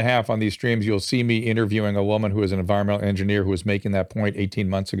a year and a half on these streams, you'll see me interviewing a woman who is an environmental engineer who was making that point 18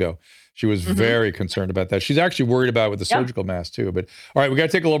 months ago. She was very concerned about that. She's actually worried about it with the surgical mask too. But all right, we got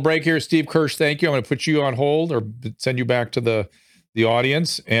to take a little break here. Steve Kirsch, thank you. I'm going to put you on hold or send you back to the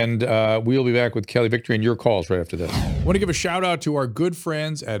audience, and we'll be back with Kelly Victory and your calls right after this. I want to give a shout out to our good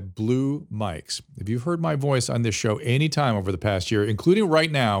friends at Blue Mics. If you've heard my voice on this show anytime over the past year, including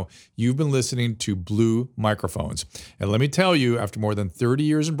right now, you've been listening to Blue microphones. And let me tell you, after more than 30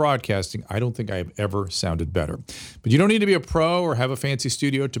 years in broadcasting, I don't think I have ever sounded better. But you don't need to be a pro or have a fancy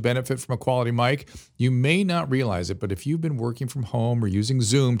studio to benefit from a quality mic. You may not realize it, but if you've been working from home or using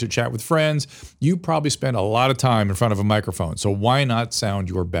Zoom to chat with friends, you probably spend a lot of time in front of a microphone. So why not sound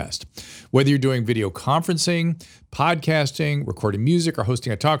your best? Whether you're doing video conferencing, podcasting, recording music, or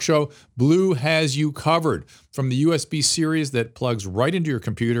hosting a talk show, Blue has you covered. From the USB series that plugs right into your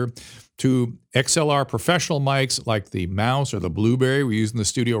computer to XLR professional mics like the Mouse or the Blueberry we use in the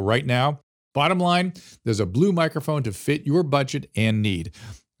studio right now. Bottom line, there's a Blue microphone to fit your budget and need.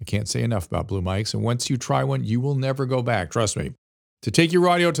 I can't say enough about Blue mics, and once you try one, you will never go back. Trust me. To take your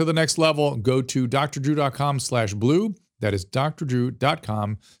audio to the next level, go to drdrew.com/blue. That is drdrew.com/BLUE.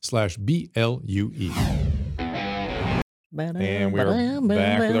 And we're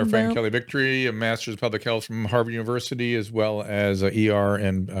back with our friend Kelly Victory, a master's of public health from Harvard University, as well as a ER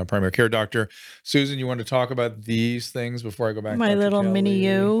and primary care doctor. Susan, you want to talk about these things before I go back? My to little Kelly? mini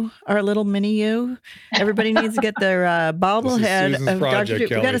you, our little mini you. Everybody needs to get their bobblehead of Dr.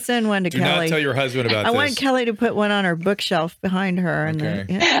 Drew. We got to send one to Do Kelly. not tell your husband about I this. want Kelly to put one on her bookshelf behind her. And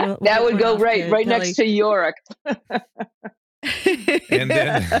Okay. That would go right next to Yorick. And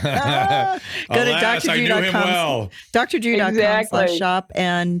then go to alas, I knew him well. drdrew.com/shop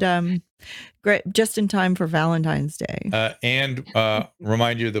and great, just in time for Valentine's Day. And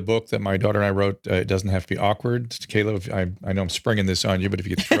remind you of the book that my daughter and I wrote. It doesn't have to be awkward. Caleb, I know I'm springing this on you, but if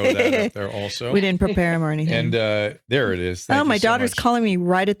you could throw that up there also. We didn't prepare him or anything. And there it is. Thank my you so daughter's much. calling me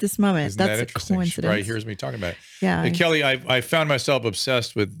right at this moment. Isn't that That's a interesting? coincidence. She probably hears me talking about it. Yeah. Hey, Kelly, I found myself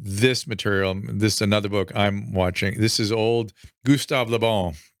obsessed with this material. This is another book I'm watching. This is old Gustave Le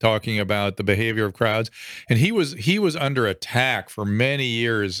Bon talking about the behavior of crowds. And he was under attack for many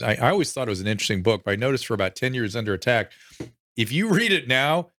years. I always thought it was an interesting book, but I noticed for about 10 years under attack. If you read it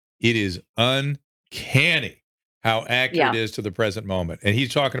now, it is uncanny how accurate it is to the present moment. And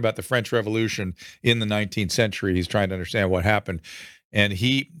he's talking about the French Revolution in the 19th century. He's trying to understand what happened. And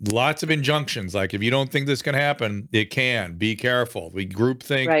lots of injunctions, like if you don't think this can happen, it can. Be careful. We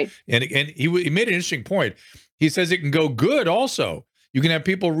groupthink. Right. And he made an interesting point. He says it can go good also. You can have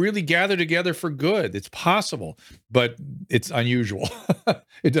people really gather together for good. It's possible, but it's unusual.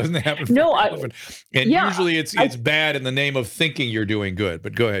 It doesn't happen very often. And usually it's bad in the name of thinking you're doing good.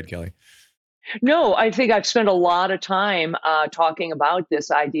 But go ahead, Kelly. No, I think I've spent a lot of time talking about this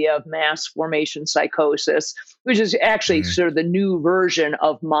idea of mass formation psychosis, which is actually sort of the new version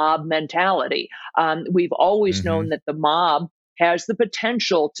of mob mentality. We've always known that the mob has the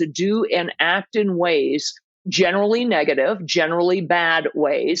potential to do and act in ways generally negative, generally bad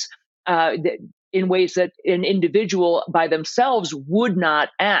ways, in ways that an individual by themselves would not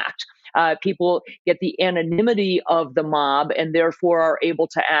act. People get the anonymity of the mob and therefore are able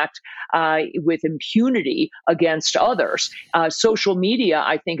to act with impunity against others. Social media,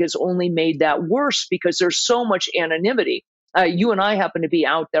 I think, has only made that worse because there's so much anonymity. You and I happen to be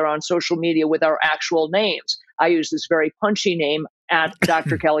out there on social media with our actual names. I use this very punchy name at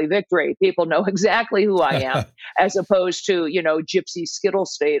Dr. Kelly Victory. People know exactly who I am, as opposed to, Gypsy Skittle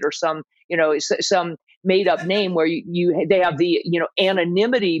State or some made up name where they have the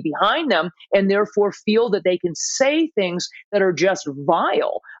anonymity behind them and therefore feel that they can say things that are just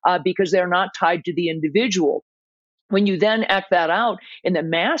vile because they're not tied to the individual. When you then act that out in the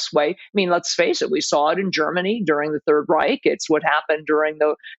mass way, let's face it, we saw it in Germany during the Third Reich. It's what happened during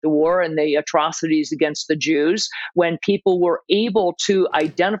the war and the atrocities against the Jews, when people were able to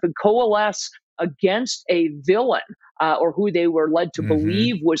coalesce against a villain or who they were led to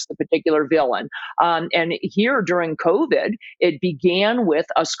believe was the particular villain. And here during COVID, it began with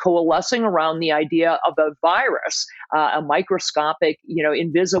us coalescing around the idea of a virus, a microscopic,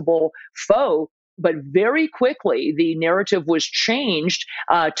 invisible foe. But very quickly, the narrative was changed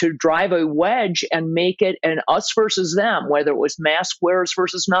to drive a wedge and make it an us versus them, whether it was mask wearers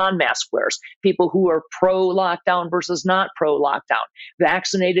versus non-mask wearers, people who are pro-lockdown versus not pro-lockdown,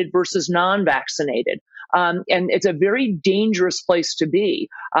 vaccinated versus non-vaccinated. And it's a very dangerous place to be.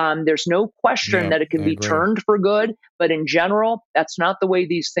 There's no question that it can be turned for good, but in general, that's not the way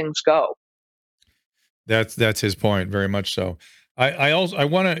these things go. That's his point, very much so. I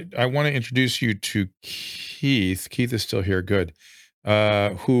want to introduce you to Keith. Keith is still here. Good.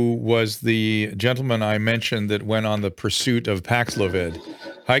 Who was the gentleman I mentioned that went on the pursuit of Paxlovid?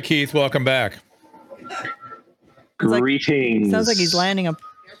 Hi, Keith. Welcome back. Greetings. Sounds like he's landing a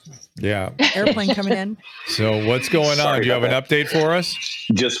airplane coming in. So what's going on? Do you have an update for us?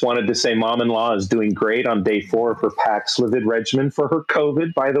 Just wanted to say mom-in-law is doing great on day 4 of her Paxlovid regimen for her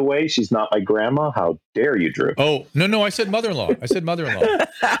COVID, by the way. She's not my grandma. How dare you, Drew? Oh, no, I said mother-in-law.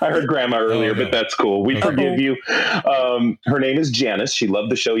 I heard grandma earlier, but that's cool. We forgive you. Her name is Janice. She loved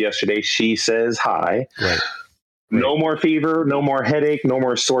the show yesterday. She says hi. Right. No more fever, no more headache, no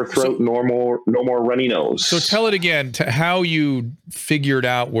more sore throat, no more runny nose. So tell it again, how you figured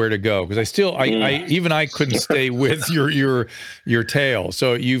out where to go, because I couldn't stay with your tale.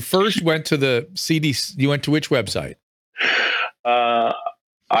 So you first went to the CDC. You went to which website?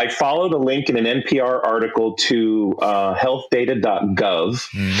 I followed a link in an NPR article to healthdata.gov,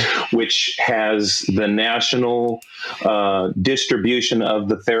 which has the national distribution of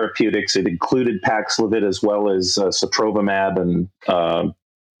the therapeutics. It included Paxlovid as well as sotrovimab and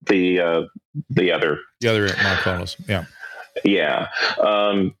the other monoclonals. Yeah. Yeah.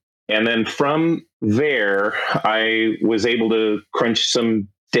 And then from there, I was able to crunch some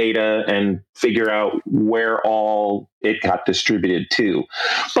data and figure out where all it got distributed to.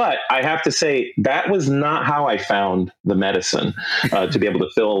 But I have to say, that was not how I found the medicine to be able to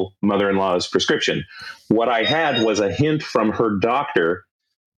fill mother-in-law's prescription. What I had was a hint from her doctor.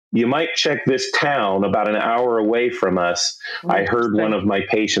 You might check this town about an hour away from us. I heard one of my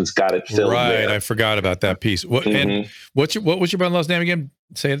patients got it filled there. I forgot about that piece. And what was your mother-in-law's name again?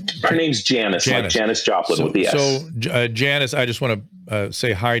 Say it. Her name's Janice, like Janis Joplin with the S. So Janice, I just want to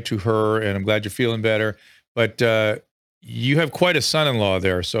say hi to her, and I'm glad you're feeling better. But you have quite a son-in-law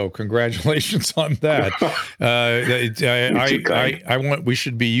there, so congratulations on that. We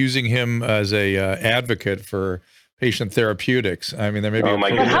should be using him as a advocate for patient therapeutics. I mean, there may be. Oh my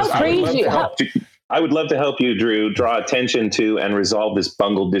goodness! How crazy! I would love to help you, Drew, draw attention to and resolve this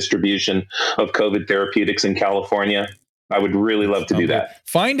bungled distribution of COVID therapeutics in California. I would really love to do that.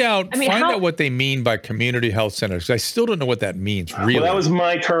 Find out what they mean by community health centers. I still don't know what that means, really. Well, that was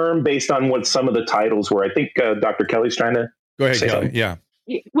my term based on what some of the titles were. I think Dr. Kelly's trying to go ahead, say Kelly. Something. Yeah.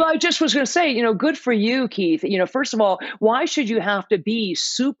 Well, I just was going to say, good for you, Keith. First of all, why should you have to be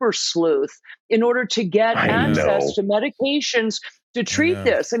super sleuth in order to get access to medications to treat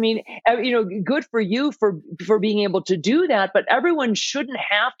this? I mean, good for you for being able to do that, but everyone shouldn't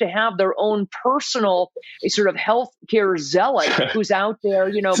have to have their own personal sort of healthcare zealot who's out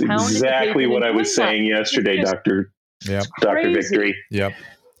there, pounding. Exactly what I was saying yesterday, Dr. Victory. Yep.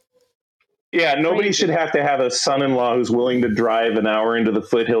 Yeah, nobody should have to have a son-in-law who's willing to drive an hour into the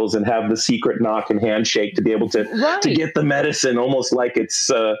foothills and have the secret knock and handshake to be able to get the medicine, almost like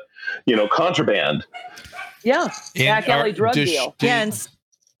it's contraband. Yeah, Back Alley drug deal. Yeah,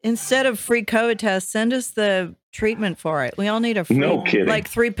 instead of free COVID tests, send us the treatment for it. We all need a free, like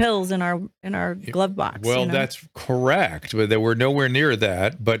 3 pills in our glove box. Well, that's correct, but we're nowhere near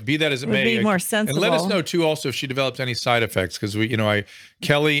that. But be that as it may, be more sensible. And let us know too, also, if she develops any side effects, because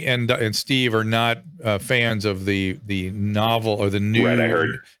Kelly and Steve are not fans of the novel or the new. Right, I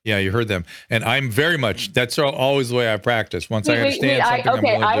heard. Yeah, you heard them, and I'm very much. That's always the way I practice. Once I understand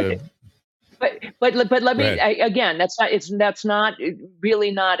something, I'm willing to. But let me again. That's not really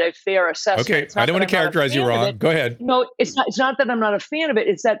not a fair assessment. Okay, I don't want to characterize you wrong. Go ahead. No, it's not that I'm not a fan of it.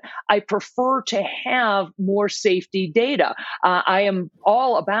 It's that I prefer to have more safety data. I am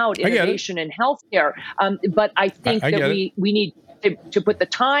all about innovation in healthcare, but I think that we need to put the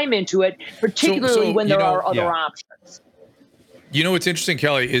time into it, particularly when there are other options. What's interesting,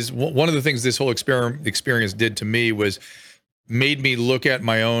 Kelly, is one of the things this whole experience did to me was made me look at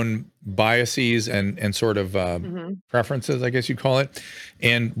my own biases and sort of preferences, I guess you'd call it.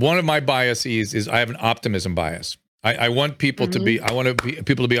 And one of my biases is I have an optimism bias. I want people to be. I want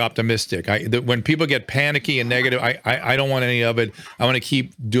people to be optimistic. When people get panicky and negative, I don't want any of it. I want to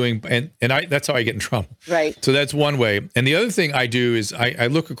keep doing, and that's how I get in trouble. Right. So that's one way. And the other thing I do is I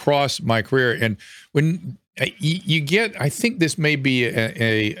look across my career, and when you get, I think this may be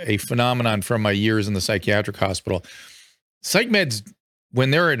a phenomenon from my years in the psychiatric hospital. Psych meds, when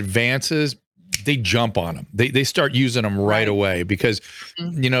there are advances, they jump on them. They start using them right away because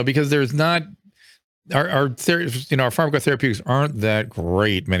there's not our pharmacotherapeutics aren't that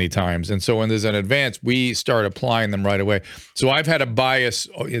great many times, and so when there's an advance, we start applying them right away. So I've had a bias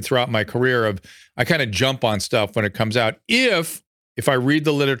throughout my career of I kind of jump on stuff when it comes out if I read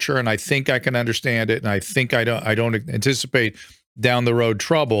the literature and I think I can understand it and I think I don't anticipate down the road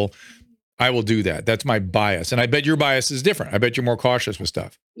trouble. I will do that. That's my bias. And I bet your bias is different. I bet you're more cautious with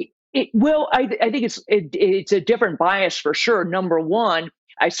stuff. I think it's a different bias for sure. Number one,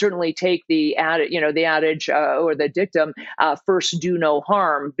 I certainly take the adage or the dictum, first do no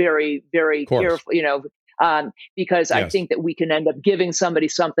harm, very, very carefully, because I think that we can end up giving somebody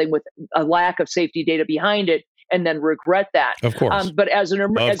something with a lack of safety data behind it and then regret that. Of course. But as an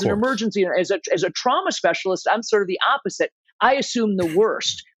emergency, as a trauma specialist, I'm sort of the opposite. I assume the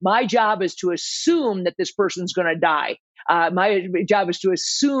worst. My job is to assume that this person's going to die. My job is to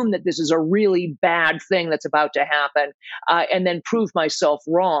assume that this is a really bad thing that's about to happen, and then prove myself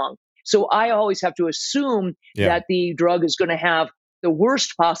wrong. So I always have to assume that the drug is going to have the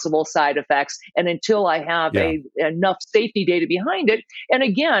worst possible side effects. And until I have enough safety data behind it, and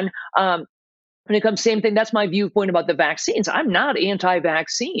again, when it comes, same thing, that's my viewpoint about the vaccines. I'm not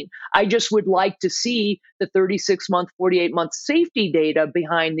anti-vaccine. I just would like to see the 36-month, 48-month safety data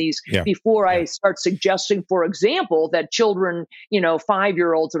behind these before I start suggesting, for example, that children,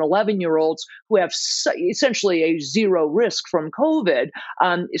 5-year-olds and 11-year-olds who have essentially a zero risk from COVID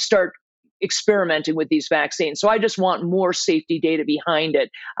start experimenting with these vaccines. So I just want more safety data behind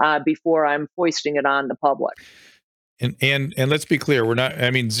it before I'm foisting it on the public. And let's be clear, we're not, I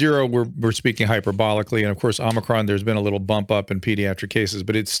mean, zero, we're speaking hyperbolically. And of course, Omicron, there's been a little bump up in pediatric cases,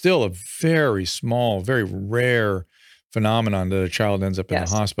 but it's still a very small, very rare phenomenon that a child ends up in the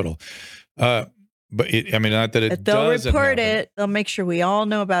hospital. But I mean, not that it they'll doesn't report happen. it. They'll make sure we all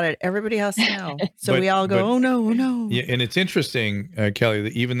know about it. Everybody has to know. So we all go, oh no. Yeah, and it's interesting, Kelly,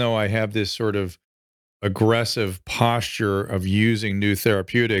 that even though I have this sort of aggressive posture of using new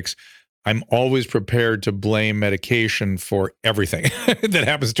therapeutics, I'm always prepared to blame medication for everything that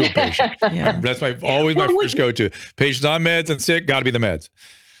happens to a patient. That's always my first go-to. Patient's on meds and sick, got to be the meds.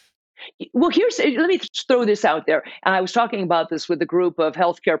 Well, let me throw this out there. I was talking about this with a group of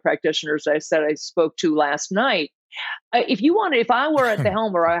healthcare practitioners I spoke to last night. If I were at the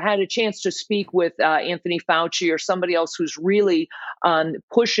helm or I had a chance to speak with Anthony Fauci or somebody else who's really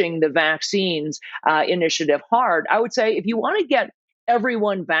pushing the vaccines initiative hard, I would say if you want to get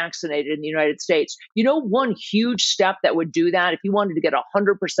everyone vaccinated in the United States, one huge step that would do that, if you wanted to get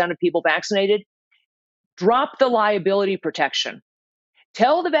 100% of people vaccinated, drop the liability protection.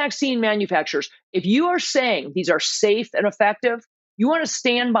 Tell the vaccine manufacturers, if you are saying these are safe and effective, you want to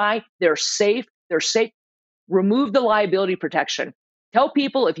stand by, they're safe, remove the liability protection. Tell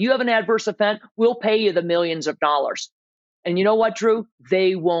people if you have an adverse event, we'll pay you the millions of dollars. And you know what, Drew?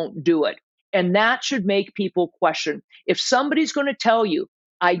 They won't do it. And that should make people question. If somebody's going to tell you,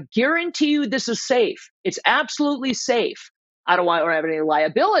 I guarantee you this is safe, it's absolutely safe, I don't want to have any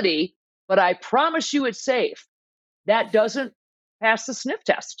liability, but I promise you it's safe, that doesn't pass the sniff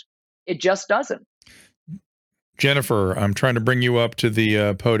test. It just doesn't. Jennifer, I'm trying to bring you up to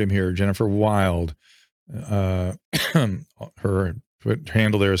the podium here. Jennifer Wild. Her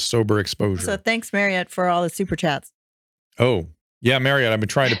handle there is Sober Exposure. So thanks, Marriott, for all the super chats. Oh, yeah, Marriott, I've been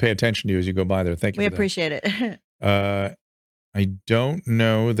trying to pay attention to you as you go by there. Thank you. We appreciate it. I don't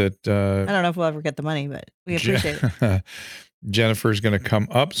know that. I don't know if we'll ever get the money, but we appreciate it. Jennifer's going to come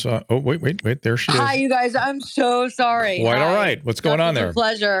up. So, wait. There she is. Hi, you guys. I'm so sorry. Quite Hi. all right. What's going on there?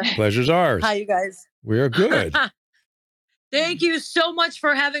 Pleasure. Pleasure's ours. Hi, you guys. We are good. Thank you so much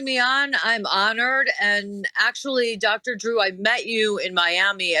for having me on. I'm honored. And actually, Dr. Drew, I met you in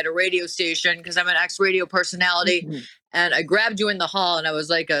Miami at a radio station because I'm an ex-radio personality. Mm-hmm. And I grabbed you in the hall and I was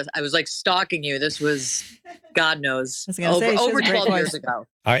like stalking you. This was, God knows, over 12 years ago.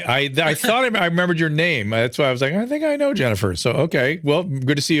 I thought I remembered your name. That's why I was like, I think I know Jennifer. So, okay. Well,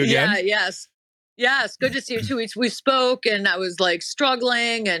 good to see you again. Yeah, yes. Good to see you too. We spoke and I was like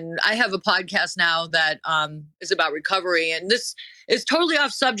struggling, and I have a podcast now that is about recovery. And this is totally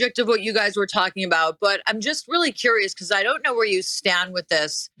off subject of what you guys were talking about, but I'm just really curious because I don't know where you stand with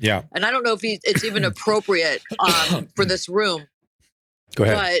this. Yeah. And I don't know if it's even appropriate for this room. Go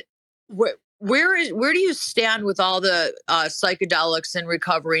ahead. But where do you stand with all the psychedelics in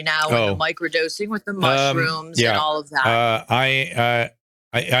recovery now and the microdosing with the mushrooms and all of that?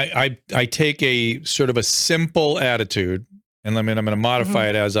 I take a sort of a simple attitude, and I'm going to modify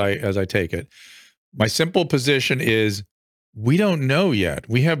it as I take it. My simple position is we don't know yet.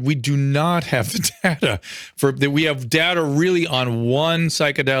 We do not have the data we have data really on one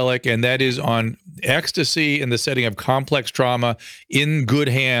psychedelic, and that is on ecstasy in the setting of complex trauma. In good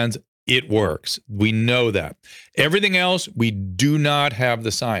hands, it works. We know that. Everything else, we do not have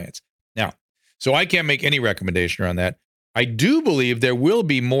the science. Now, so I can't make any recommendation around that. I do believe there will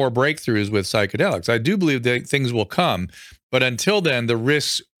be more breakthroughs with psychedelics. I do believe that things will come, but until then, the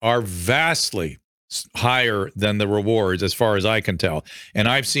risks are vastly higher than the rewards as far as I can tell. And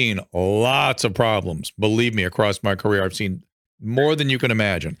I've seen lots of problems, believe me, across my career. I've seen more than you can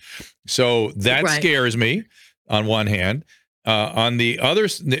imagine. So that scares me on one hand. On the other,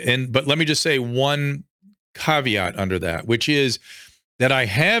 but let me just say one caveat under that, which is that I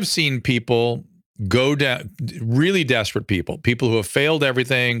have seen people go down, really desperate people who have failed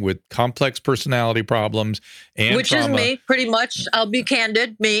everything with complex personality problems and which trauma. Is me, pretty much. I'll be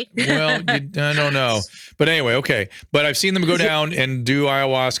candid, me. Well, I don't know. But anyway, okay. But I've seen them go down and do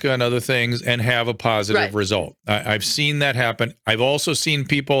ayahuasca and other things and have a positive result. I've seen that happen. I've also seen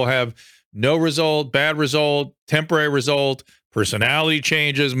people have no result, bad result, temporary result, personality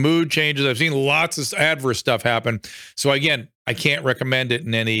changes, mood changes. I've seen lots of adverse stuff happen. So again, I can't recommend it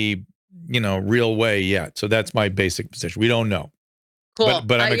in any real way yet. So that's my basic position. We don't know. Cool.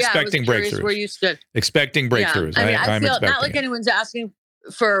 But I'm expecting breakthroughs. Where you stood. Expecting breakthroughs. Yeah. I I'm feel expecting not like anyone's asking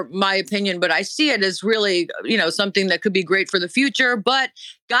for my opinion, but I see it as really, something that could be great for the future, but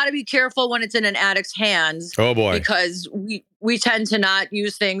got to be careful when it's in an addict's hands. Oh boy. Because we tend to not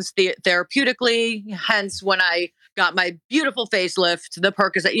use things therapeutically. Hence when I got my beautiful facelift, the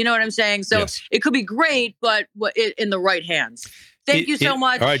Percocet, you know what I'm saying? So it could be great, but in the right hands. Thank you so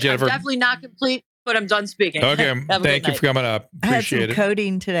much. All right, Jennifer. I'm definitely not complete. but I'm done speaking. Okay, Have a good thank you night. for coming up. I had Appreciate some it.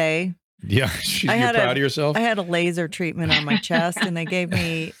 coding today. Yeah, you're proud of yourself? I had a laser treatment on my chest, and they gave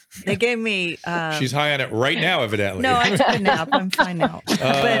me. She's high on it right now, evidently. No, I took a nap. I'm fine now.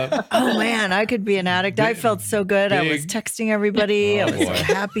 But oh man, I could be an addict. I felt so good. I was texting everybody. I was so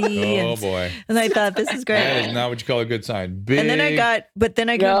happy. Oh boy. And I thought, this is great. That is not what you call a good sign. Big, And then I got home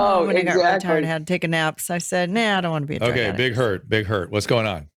and I got really exactly. tired and had to take a nap. So I said, nah, I don't want to be a drug okay, addict. big hurt. What's going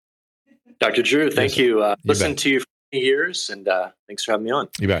on? Dr. Drew, thank you. Listened bet. to you for many years, and thanks for having me on.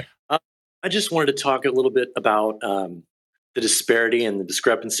 You bet. I just wanted to talk a little bit about the disparity and the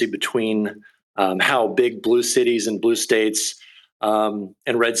discrepancy between how big blue cities and blue states and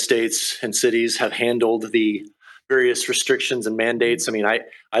red states and cities have handled the various restrictions and mandates. I mean,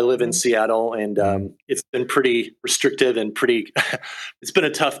 I live in Seattle, and it's been pretty restrictive and pretty. It's been a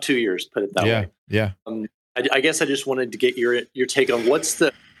tough 2 years, put it that way. Yeah. I guess I just wanted to get your take on what's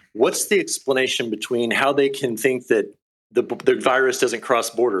the explanation between how they can think that the virus doesn't cross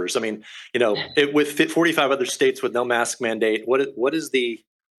borders. I mean, with 45 other states with no mask mandate, what is the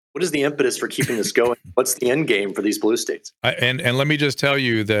impetus for keeping this going? What's the end game for these blue states? And let me just tell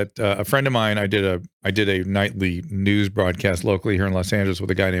you that a friend of mine, I did a nightly news broadcast locally here in Los Angeles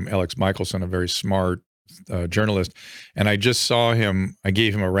with a guy named Alex Michelson, a very smart journalist, and I just saw him. I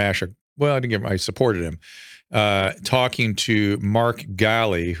gave him a rash. I supported him. Talking to Mark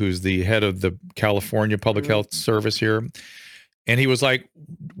Ghaly, who's the head of the California Public Health Service here. And he was like,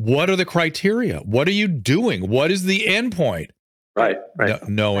 what are the criteria? What are you doing? What is the end point? Right.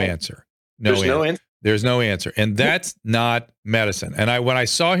 No answer. There's no answer. There's no answer. And that's not medicine. And when I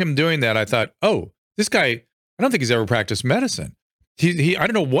saw him doing that, I thought, oh, this guy, I don't think he's ever practiced medicine. I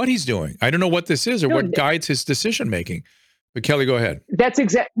don't know what he's doing. I don't know what this is or what guides his decision making. But Kelly, go ahead. That's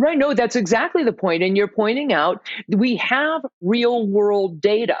right. No, that's exactly the point. And you're pointing out we have real world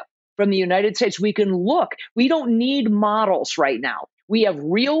data from the United States. We can look. We don't need models right now. We have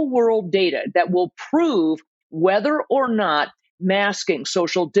real world data that will prove whether or not masking,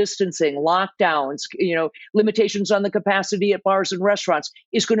 social distancing, lockdowns, limitations on the capacity at bars and restaurants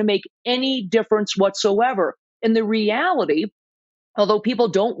is going to make any difference whatsoever. And the reality, although people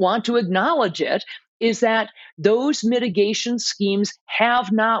don't want to acknowledge it, is that those mitigation schemes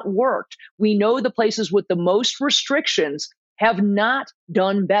have not worked. We know the places with the most restrictions have not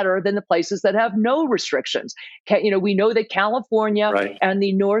done better than the places that have no restrictions. We know that California and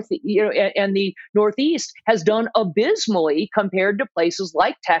the Northeast has done abysmally compared to places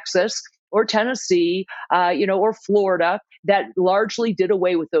like Texas or Tennessee, or Florida that largely did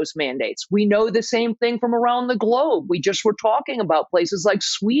away with those mandates. We know the same thing from around the globe. We just were talking about places like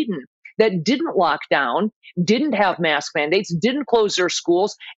Sweden that didn't lock down, didn't have mask mandates, didn't close their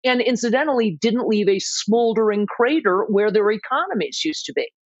schools, and incidentally didn't leave a smoldering crater where their economies used to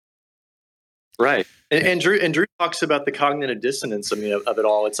be. Right. And Drew talks about the cognitive dissonance of it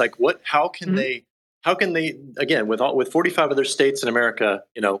all. It's like, how can they, again, with 45 other states in America,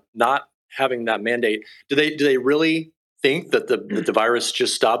 not having that mandate, do they really think that the virus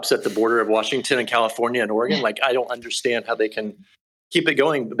just stops at the border of Washington and California and Oregon? Like, I don't understand how they can keep it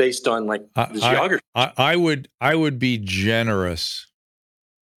going based on the geography. I would be generous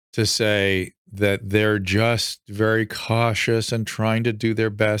to say that they're just very cautious and trying to do their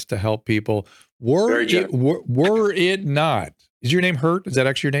best to help people. Were it not, is your name Hurt? Is that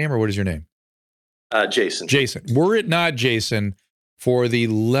actually your name, or what is your name? Jason. Jason. Were it not, Jason, for the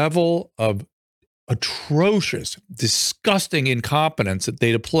level of atrocious, disgusting incompetence that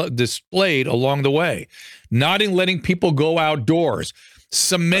they displayed along the way, not in letting people go outdoors,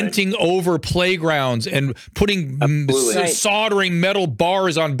 cementing over playgrounds and putting soldering metal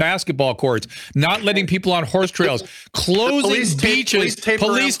bars on basketball courts, not letting people on horse trails, closing beaches,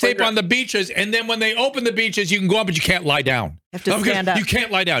 police tape on the beaches, and then when they open the beaches, you can go up, but you can't lie down. You have to stand up. You can't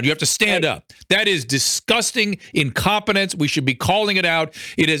lie down. You have to stand up. That is disgusting incompetence. We should be calling it out.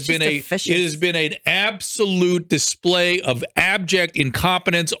 It has been an absolute display of abject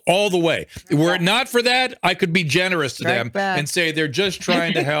incompetence all the way. Were it not for that, I could be generous to them and say they're just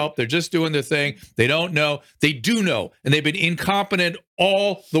trying to help. They're just doing their thing. They don't know. They do know, and they've been incompetent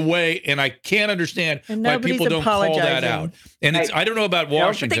all the way. And I can't understand why people don't call that out. And I don't know about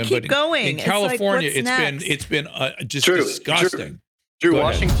Washington, but in California, it's been just disgusting. Drew,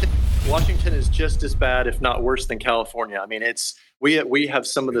 Washington is just as bad, if not worse, than California. I mean, we have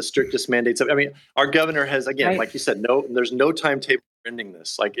some of the strictest mandates. I mean, our governor has, again, like you said, there's no timetable ending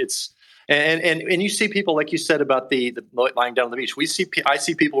this. Like it's and you see people, like you said about the lying down on the beach. I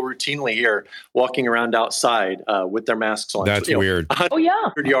see people routinely here walking around outside with their masks on. That's weird. 100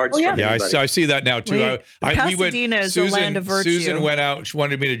 yards. From yeah, I see that now too. Pasadena is a land of virtue. Susan went out. She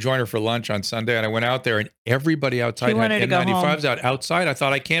wanted me to join her for lunch on Sunday, and I went out there, and everybody outside had N95s outside. I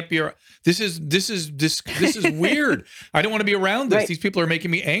thought, I can't be. This is weird. I don't want to be around this. Right. These people are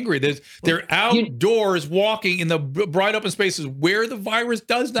making me angry. They're outdoors walking in the bright open spaces where the virus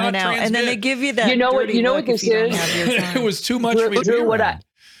does not transmit. And then they give you that. You know what this is? It was too much for me to be around.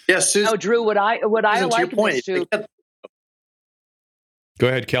 Yes, Susan. No, Drew. What I like this too. Go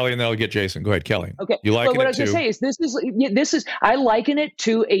ahead, Kelly, and then I'll get Jason. Go ahead, Kelly. Okay. You like it too? What I was going to say is this is I liken it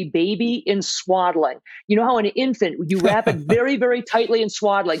to a baby in swaddling. You know how an infant, you wrap it very, very tightly in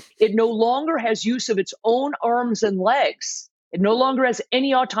swaddling. It no longer has use of its own arms and legs. It no longer has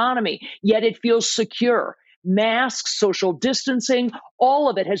any autonomy, yet it feels secure. Masks, social distancing, all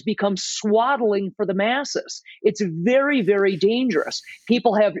of it has become swaddling for the masses. It's very, very dangerous.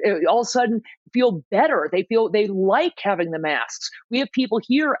 People have all of a sudden feel better. They like having the masks. We have people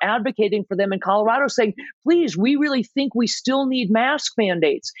here advocating for them in Colorado saying, please, we really think we still need mask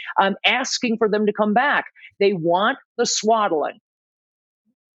mandates. I'm asking for them to come back. They want the swaddling.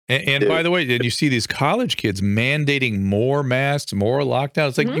 And by the way, did you see these college kids mandating more masks, more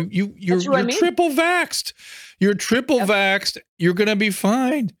lockdowns? It's like you're triple vaxxed. You're triple vaxxed. You're going to be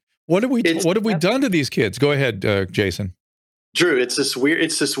fine. What have we done to these kids? Go ahead, Jason. Drew, it's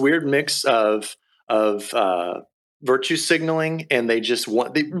this weird mix of virtue signaling, and they just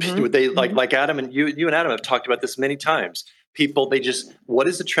want like Adam and you and Adam have talked about this many times. People, what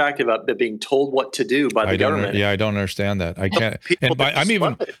is attractive about being told what to do by the government? I don't understand that. I can't. And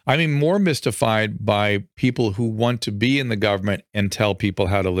I'm more mystified by people who want to be in the government and tell people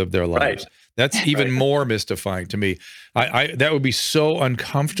how to live their lives. Right. That's even more mystifying to me. That would be so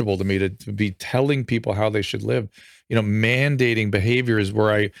uncomfortable to me to be telling people how they should live. Mandating behaviors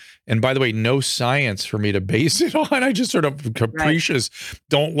and by the way, no science for me to base it on. I just sort of capricious,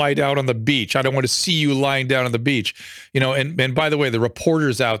 don't lie down on the beach. I don't want to see you lying down on the beach. And by the way, the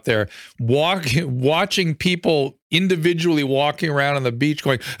reporters out there watching people individually walking around on the beach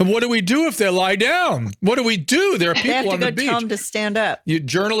going, and what do we do if they lie down? What do we do? There are people on the beach. They have to go tell them to stand up.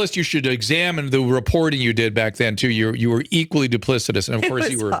 Journalists, you should examine the reporting you did back then too. You were equally duplicitous. And of course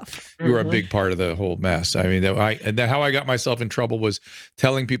you were a big part of the whole mess. I mean, how I got myself in trouble was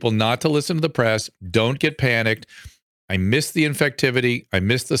telling people not to listen to the press. Don't get panicked. I missed the infectivity. I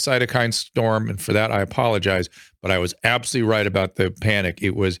missed the cytokine storm. And for that, I apologize. But I was absolutely right about the panic.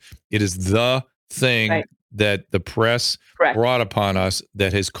 It is the thing that the press brought upon us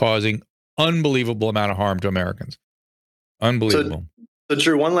that is causing unbelievable amount of harm to Americans. Unbelievable. So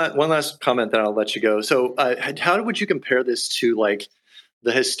Drew, one last comment, then I'll let you go. So how would you compare this to like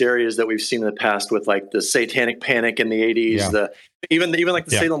the hysterias that we've seen in the past with like the satanic panic in the 80s, even like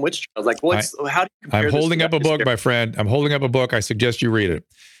the Salem witch trials? Like how do you compare I'm holding up a book, my friend. I'm holding up a book. I suggest you read it.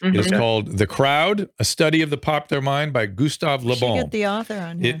 It is called The Crowd, A Study of the Popular Mind by Gustave Le Bon. Get the author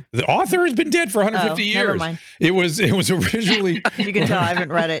on here. The author has been dead for 150 years. Never mind. It was originally. You can tell I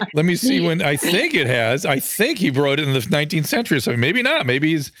haven't read it. Let me see when. I think it has. I think he wrote it in the 19th century. So maybe not.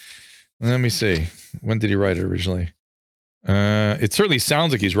 Maybe he's. Let me see. When did he write it originally? It certainly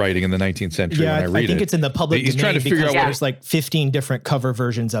sounds like he's writing in the 19th century when I read it. I think it's in the public He's trying to figure out there's like 15 different cover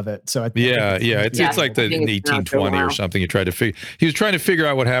versions of it. So it's like the 1820 or something. He was trying to figure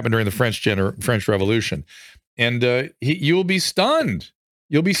out what happened during the French Revolution, and you'll be stunned.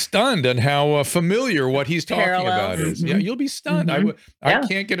 You'll be stunned on how familiar what he's talking about is. Yeah, you'll be stunned. I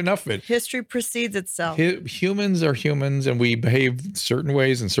can't get enough of it. History precedes itself. Humans are humans, and we behave certain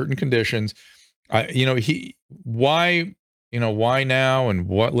ways in certain conditions. Why now and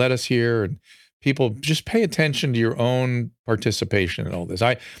what led us here? And people just pay attention to your own participation in all this.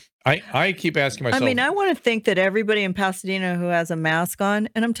 I keep asking myself. I mean, I want to think that everybody in Pasadena who has a mask on,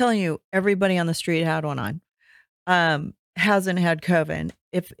 and I'm telling you, everybody on the street had one on, hasn't had COVID.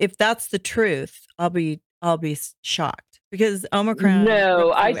 If that's the truth, I'll be shocked because Omicron.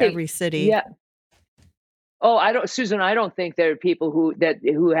 No, I think every city. Yeah. Oh, Susan, I don't think there are people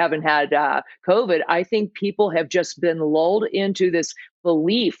who haven't had COVID. I think people have just been lulled into this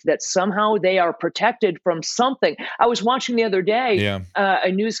belief that somehow they are protected from something. I was watching the other day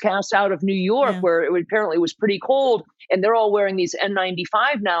a newscast out of New York where it apparently was pretty cold, and they're all wearing these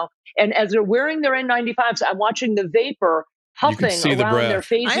N95 now. And as they're wearing their N95s, I'm watching the vapor huffing see the around their breath.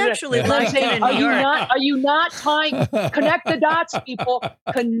 faces. I actually And I'm like saying, it in are New you York. not? Are you not tying? Connect the dots, people.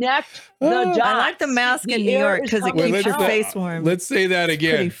 Connect the dots. I like the mask in New air York is because it coming keeps your out. face warm. Let's say that It's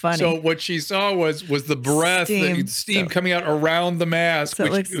again. pretty funny. So what she saw was the breath, the steam coming out around the mask, So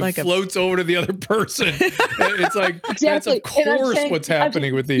it which looks like floats over to the other person. It's like, that's of Exactly. And I'm course saying- what's I'm happening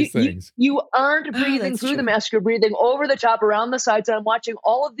saying with these things. You aren't breathing that's through the true. mask. You're breathing over the top, around the sides. And I'm watching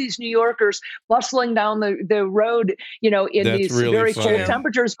all of these New Yorkers bustling down the road, in That's these really very funny. cold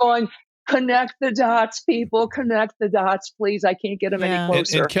temperatures going, connect the dots, people, connect the dots, please. I can't get them any Yeah.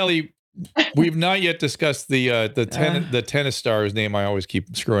 closer. And Kelly, we've not yet discussed the tennis star, whose name I allways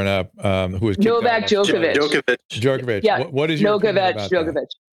keep screwing up, who was kicked out Novak of Djokovic. Djokovic. Yeah. What is your opinion about that? Djokovic.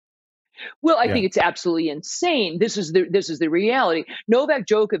 Well, I Yeah. think it's absolutely insane. This is the reality. Novak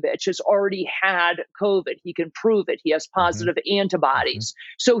Djokovic has already had COVID. He can prove it. He has positive antibodies.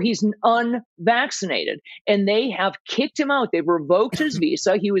 So he's unvaccinated. And they have kicked him out. They've revoked his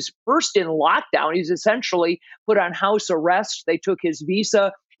visa. He was first in lockdown. He's essentially put on house arrest. They took his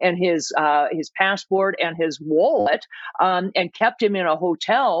visa and his passport and his wallet and kept him in a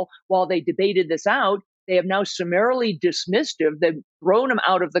hotel while they debated this out. They have now summarily dismissed him. They've thrown him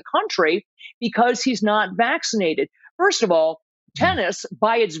out of the country because he's not vaccinated. First of all, tennis,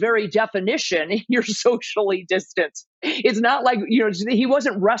 by its very definition, you're socially distanced. It's not like, he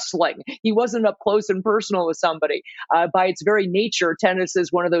wasn't wrestling. He wasn't up close and personal with somebody. By its very nature, tennis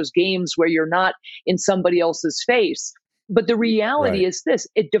is one of those games where you're not in somebody else's face. But the reality is this: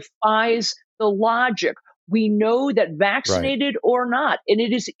 it defies the logic. We know that vaccinated or not, and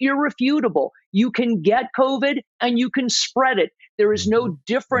it is irrefutable, you can get COVID and you can spread it. There is no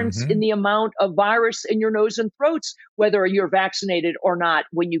difference in the amount of virus in your nose and throats, whether you're vaccinated or not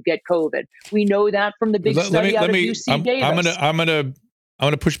when you get COVID. We know that from the big study out of UC Davis. I'm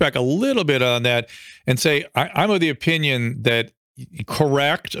gonna push back a little bit on that and say I'm of the opinion that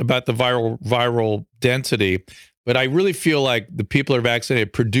correct about the viral density. But I really feel like the people who are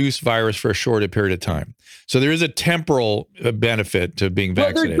vaccinated produce virus for a shorter period of time. So there is a temporal benefit to being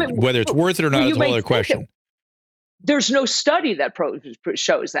vaccinated. Whether it's worth it or not is another question. There's no study that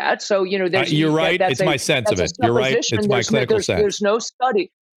shows that. So, there's, you're right. It's my sense of it. You're right. It's my clinical sense. There's no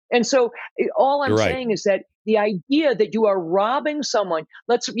study. And so all I'm saying is that the idea that you are robbing someone,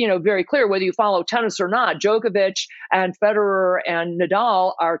 let's, very clear, whether you follow tennis or not, Djokovic and Federer and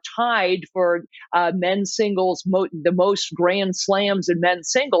Nadal are tied for men's singles, the most grand slams in men's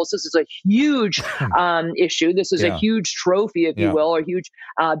singles. This is a huge issue. This is a huge trophy, if you will, or a huge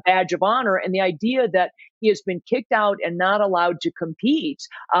badge of honor. And the idea that he has been kicked out and not allowed to compete,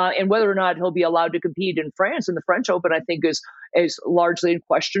 and whether or not he'll be allowed to compete in France in the French Open, I think is largely in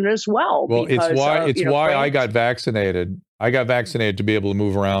question as well. Well, because, it's why France, I got vaccinated. I got vaccinated to be able to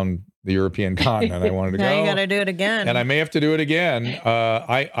move around the European continent. I wanted to go. Now you got to do it again. And I may have to do it again.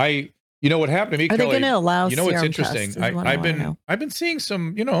 You know what happened to me, Are Kelly? they going to allow you know what's serum interesting? tests is what I wanna know. I've been seeing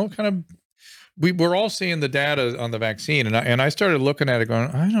some, kind of. We're all seeing the data on the vaccine, and I started looking at it,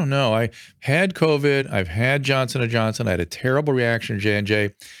 going, I don't know. I had COVID. I've had Johnson & Johnson. I had a terrible reaction to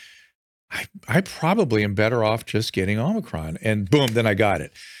J&J. I probably am better off just getting Omicron, and boom, then I got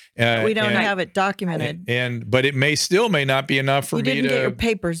it. We don't have it documented. But it may not be enough for you me didn't to get your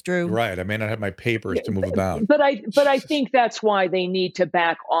papers, Drew. Right. I may not have my papers to move about. But I think that's why they need to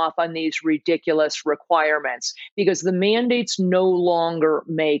back off on these ridiculous requirements, because the mandates no longer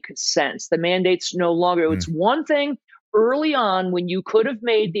make sense. The mandates no longer. It's one thing early on when you could have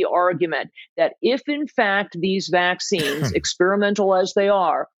made the argument that if in fact these vaccines, experimental as they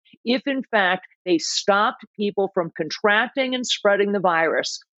are, if in fact they stopped people from contracting and spreading the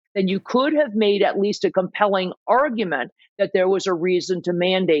virus, then you could have made at least a compelling argument that there was a reason to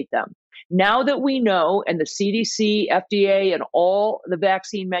mandate them. Now that we know, and the CDC, FDA, and all the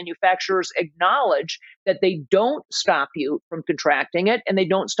vaccine manufacturers acknowledge that they don't stop you from contracting it and they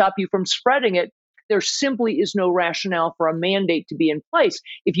don't stop you from spreading it, there simply is no rationale for a mandate to be in place.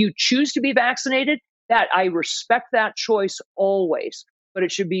 If you choose to be vaccinated, that I respect that choice always. But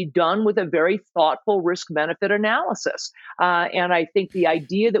it should be done with a very thoughtful risk-benefit analysis. And I think the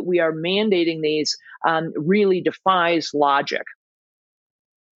idea that we are mandating these really defies logic.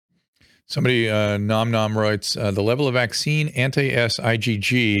 Somebody, Nom writes, the level of vaccine anti-S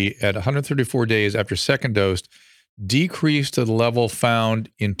IgG at 134 days after second dose decreased to the level found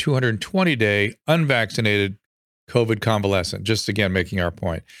in 220-day unvaccinated COVID convalescent. Just again, making our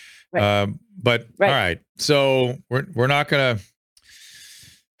point. Right. All right, so we're not going to.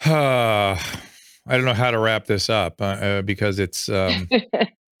 I don't know how to wrap this up because it's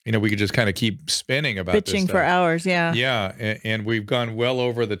we could just kind of keep spinning about this Bitching stuff. for hours. Yeah. Yeah. And we've gone well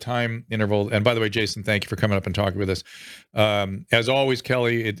over the time interval. And by the way, Jason, thank you for coming up and talking with us. As always,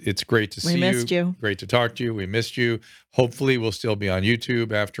 Kelly, it's great to see you. We missed you. Great to talk to you. We missed you. Hopefully we'll still be on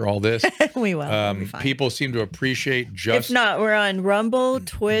YouTube after all this. We will. We'll be fine. People seem to appreciate If not, we're on Rumble,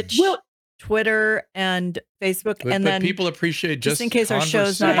 Twitch, Twitter, and Facebook. But then people appreciate just in case our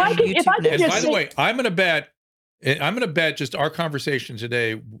show's not conversation. on YouTube. And by the way, I'm going to bet just our conversation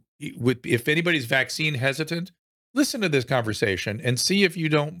today, if anybody's vaccine hesitant, listen to this conversation and see if you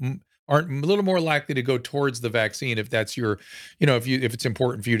aren't a little more likely to go towards the vaccine if that's your, if it's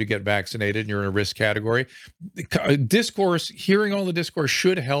important for you to get vaccinated and you're in a risk category. Hearing all the discourse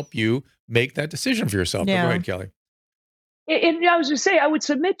should help you make that decision for yourself. Yeah. But go ahead, Kelly. And I was going to say, I would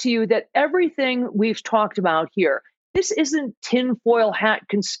submit to you that everything we've talked about here, this isn't tinfoil hat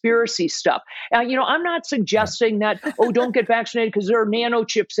conspiracy stuff. I'm not suggesting that, don't get vaccinated because there are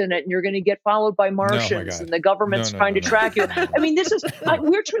nanochips in it and you're going to get followed by Martians and the government's trying to track you. I mean, this is,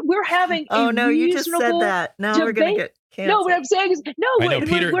 we're having you just said that. Now we're going to get canceled. No, what I'm saying is,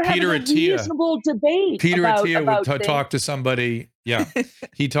 we're having a reasonable debate. Peter Attia would talk to somebody. Yeah,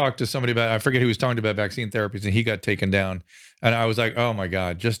 he talked to somebody about, I forget who was talking about vaccine therapies, and he got taken down. And I was like, oh my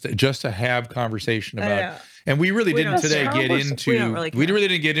God, just to have conversation about, and we really didn't today get into, we really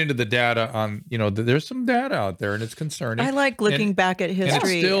didn't get into the data on, there's some data out there and it's concerning. I like looking back at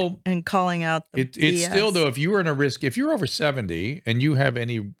history and calling out the it's still though, if you were in a risk, if you're over 70 and you have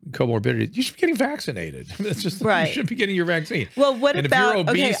any comorbidity, you should be getting vaccinated. That's just right. You should be getting your vaccine. Well, what and about,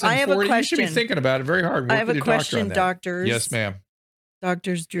 if you're obese I have 40, a question. You should be thinking about it very hard. I have a question, doctors. Yes, ma'am.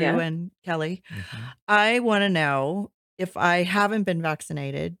 Doctors Drew and Kelly. Mm-hmm. I want to know if I haven't been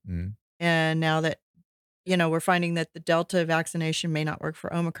vaccinated, and now that, we're finding that the Delta vaccination may not work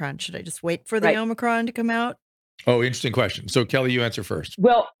for Omicron, should I just wait for the Omicron to come out? Oh, interesting question. So Kelly, you answer first.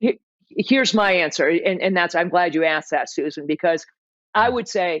 Well, here's my answer. And that's, I'm glad you asked that, Susan, because I would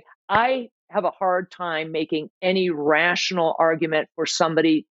say I have a hard time making any rational argument for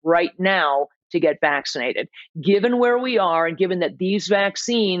somebody right now to get vaccinated, given where we are and given that these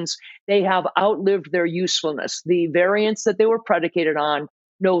vaccines, they have outlived their usefulness. The variants that they were predicated on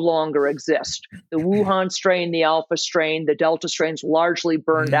no longer exist. The Wuhan strain, the Alpha strain, the Delta strains largely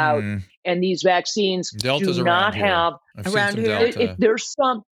burned out. And these vaccines Delta's do not have around here. There's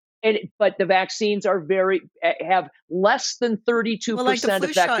some, but the vaccines are have less than 32%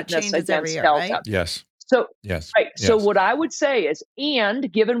 effectiveness against Delta. Right? Yes. So, yes. Right. Yes. So what I would say is,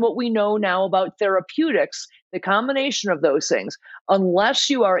 and given what we know now about therapeutics, the combination of those things, unless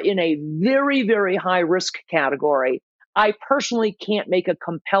you are in a very, very high risk category, I personally can't make a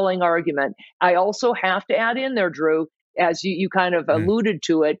compelling argument. I also have to add in there, Drew, as you kind of alluded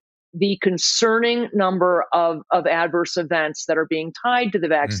to it, the concerning number of adverse events that are being tied to the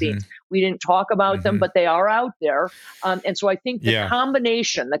vaccines. We didn't talk about them, but they are out there. And so I think the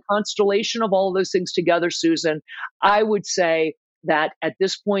combination, the constellation of all those things together, Susan, I would say that at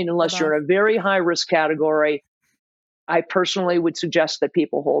this point, unless you're in a very high risk category, I personally would suggest that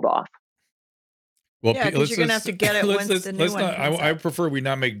people hold off. Well, because you're going to have to get it once the new one comes I prefer we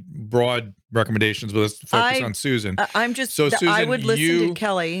not make broad recommendations, but let's focus on Susan. I'm just, so Susan, I would listen to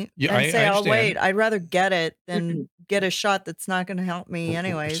Kelly and say, I'll wait. I'd rather get it than get a shot that's not going to help me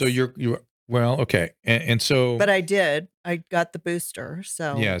anyways. So well, okay. And so. But I did. I got the booster.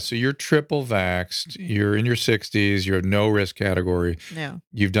 So. Yeah. So you're triple vaxxed. You're in your 60s. You're no risk category. No.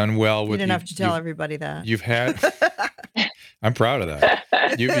 You've done well with. You didn't have to tell everybody that. You've had. I'm proud of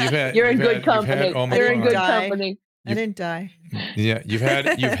that. You're in good company. You're in good company. I didn't die. Yeah, you've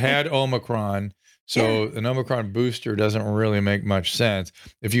had Omicron, so an Omicron booster doesn't really make much sense.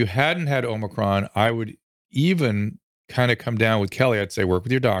 If you hadn't had Omicron, I would even kind of come down with Kelly. I'd say work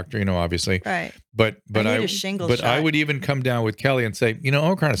with your doctor, obviously. Right. But I need a shingle shot. I would even come down with Kelly and say,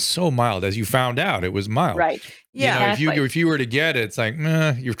 Omicron is so mild. As you found out, it was mild. Right. Yeah. If you were to get it, it's like,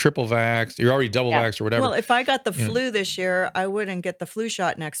 you're triple vaxxed, you're already double vaxxed or whatever. Well, if I got the flu this year, I wouldn't get the flu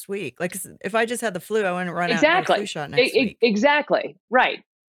shot next week. Like if I just had the flu, I wouldn't run out and get the flu shot next week. Exactly. Right.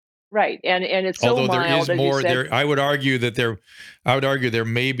 Right. And it's so although mild. There is more there. I would argue there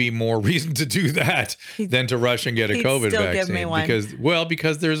may be more reason to do that than to rush and get a COVID vaccine. Give me one.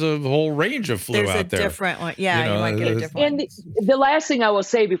 Because there's a whole range of flu out there. There's a different one. Yeah, you might get a different one. And the last thing I will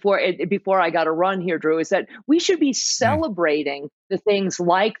say before I got to run here, Drew, is that we should be celebrating the things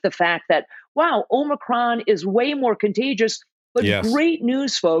like the fact that, wow, Omicron is way more contagious But Yes. great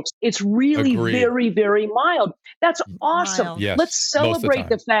news, folks. It's really Agreed. very, very mild. That's awesome. Mild. Yes, Let's most of the celebrate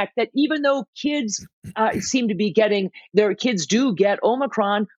the time. fact that even though kids seem to be their kids do get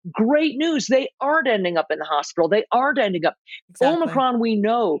Omicron, great news. They aren't ending up in the hospital. They aren't ending up. Exactly. Omicron, we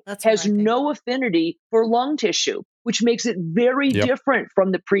know, That's what has I think. no affinity for lung tissue, which makes it very Yep. different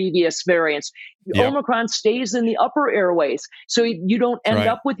from the previous variants. Yep. Omicron stays in the upper airways, so you don't end Right.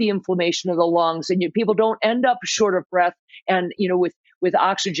 up with the inflammation of the lungs, and people don't end up short of breath and with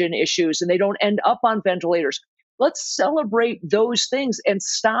oxygen issues, and they don't end up on ventilators. Let's celebrate those things and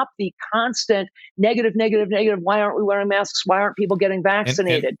stop the constant negative, negative, negative. Why aren't we wearing masks? Why aren't people getting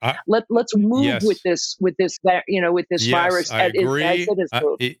vaccinated? Let's move Yes. with this Yes, virus I as agree. it is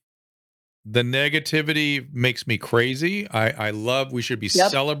moved. The negativity makes me crazy. I love, we should be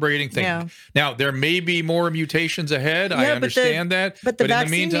Yep. celebrating things. Yeah. Now, there may be more mutations ahead. I Yeah, understand that. But the in the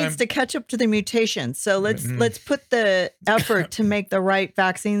vaccine meantime, needs to catch up to the mutations. So let's Mhm. put the effort to make the right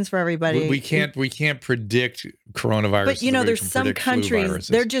vaccines for everybody. we can't predict coronavirus. But the way we there's can some predict flu countries, viruses.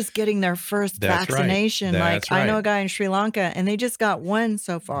 they're just getting their first That's right. vaccination. That's I know a right. guy in Sri Lanka and they just got one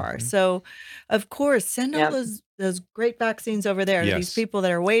so far. Mhm. So of course, send all Yep. those great vaccines over there to these Yes. people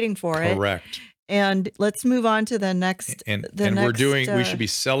that are waiting for it. Correct. And let's move on to the next. And the we're next, doing. We should be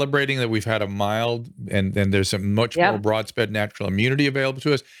celebrating that we've had a mild, and there's some much Yep. more broad-spread natural immunity available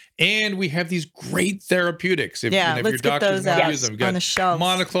to us, and we have these great therapeutics. If, Yeah, if let's your get doctor's those gonna out use them, we've on got the shelves.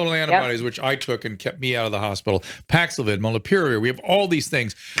 monoclonal antibodies, which I took and kept me out of the hospital. Paxlovid, molnupiravir. We have all these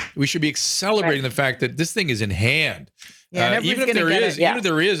things. We should be celebrating the fact that this thing is in hand. Yeah, and Even if everybody's there gonna get is, it. even if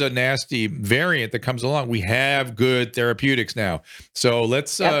there is a nasty variant that comes along, we have good therapeutics now. So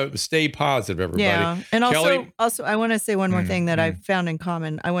let's stay positive, everybody. Yeah, and Kelly? also, I want to say one more thing that I mm. found in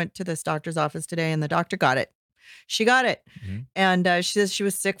common. I went to this doctor's office today, and the doctor got it. She got it, Mhm. and she says she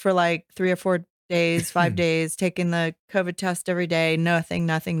was sick for like 3 or 4 days, 5 days, taking the COVID test every day. Nothing.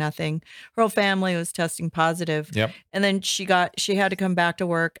 Her whole family was testing positive. Yep. And then she had to come back to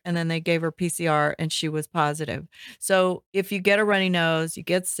work, and then they gave her PCR, and she was positive. So if you get a runny nose, you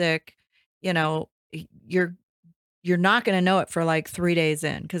get sick, you're not going to know it for like 3 days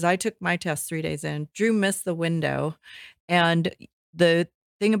in, because I took my test 3 days in. Drew missed the window. And the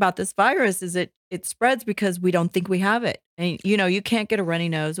thing about this virus is it spreads because we don't think we have it. And, you can't get a runny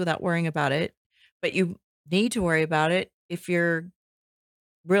nose without worrying about it, but you need to worry about it if you're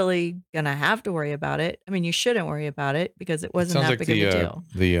really going to have to worry about it. I mean, you shouldn't worry about it because it wasn't Sounds that like big of a deal.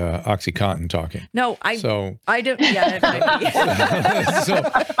 the OxyContin talking. No, I don't. Yeah, it might be.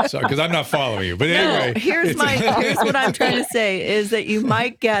 so because I'm not following you, but No, anyway, here's what I'm trying to say is that you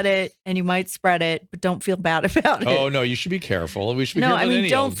might get it and you might spread it, but don't feel bad about it. Oh no, you should be careful. We should be No, careful. I with mean, any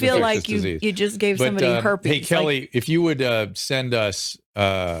don't feel infectious like disease. you just gave But, somebody herpes. Hey Kelly, if you would send us,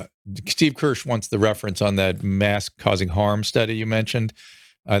 Steve Kirsch wants the reference on that mask causing harm study you mentioned.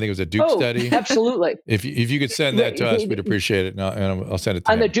 I think it was a Duke study. Absolutely. If you could send that to us, we'd appreciate it, and I'll send it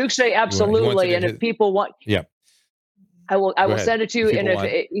to On him. the Duke study, He wants absolutely. it And in if people want, Yeah. I will ahead. send it to you. If And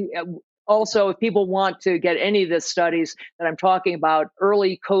people also, if people want to get any of the studies that I'm talking about,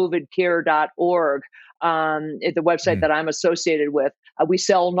 earlycovidcare.org, at the website that I'm associated with. We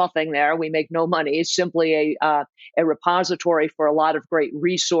sell nothing there. We make no money. It's simply a repository for a lot of great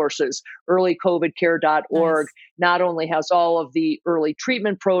resources. Earlycovidcare.org not only has all of the early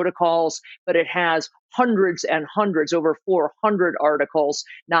treatment protocols, but it has hundreds and hundreds, over 400 articles,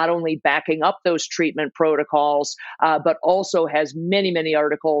 not only backing up those treatment protocols, but also has many, many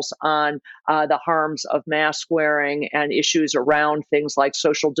articles on the harms of mask wearing and issues around things like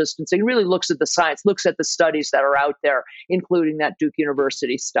social distancing. Really looks at the science, looks at the studies that are out there, including that Duke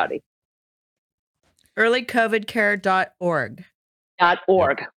University study. Earlycovidcare.org.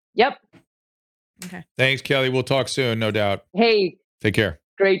 .org. Yep. Okay. Thanks, Kelly. We'll talk soon, no doubt. Hey. Take care.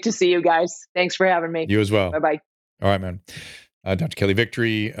 Great to see you guys. Thanks for having me. You as well. Bye-bye. All right, man. Dr. Kelly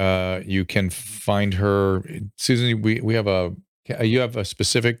Victory, you can find her. Susan, you have a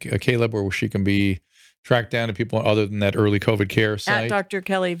specific, Caleb, where she can be tracked down to people other than that early COVID care site? At Dr.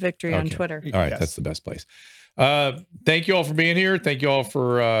 Kelly Victory on Okay. Twitter. All right, that's the best place. Thank you all for being here. Thank you all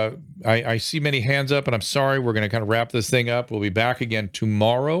for, I see many hands up, and I'm sorry. We're going to kind of wrap this thing up. We'll be back again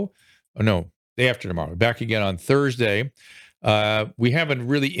tomorrow. Oh, no, day after tomorrow. Back again on Thursday. We have a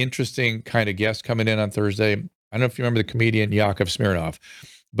really interesting kind of guest coming in on Thursday. I don't know if you remember the comedian Yakov Smirnoff,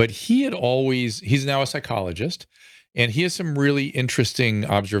 but he's now a psychologist, and he has some really interesting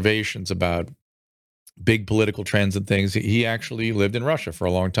observations about big political trends and things. He actually lived in Russia for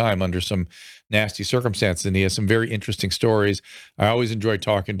a long time under some nasty circumstances, and he has some very interesting stories. I always enjoy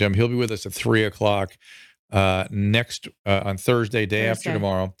talking to him. He'll be with us at 3:00 next on Thursday, day after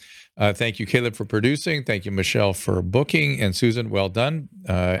tomorrow. Thank you, Caleb, for producing. Thank you, Michelle, for booking. And Susan, well done.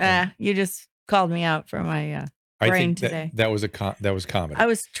 You just called me out for my I brain think today. that was comedy. I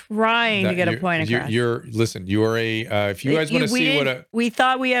was trying to get a point across. Listen, you are if you guys want to see we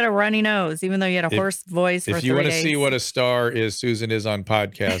thought we had a runny nose, even though you had a hoarse voice for 3 days. If you want to see what a star is, Susan is on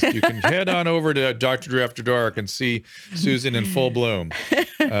podcast. You can head on over to Dr. Drew After Dark and see Susan in full bloom.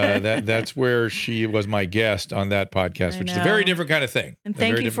 That's where she was my guest on that podcast, which is a very different kind of thing. And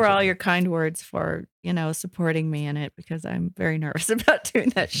thank you for all your kind words for, supporting me in it, because I'm very nervous about doing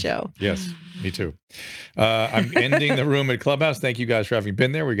that show. Yes, me too. I'm ending the room at Clubhouse. Thank you guys for having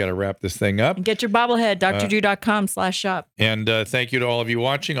been there. We got to wrap this thing up. And get your bobblehead, drdrew.com/shop. And thank you to all of you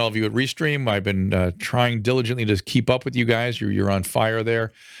watching, all of you at Restream. I've been trying diligently to keep up with you guys. You're on fire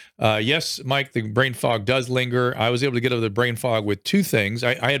there. Yes, Mike, the brain fog does linger. I was able to get over the brain fog with 2 things.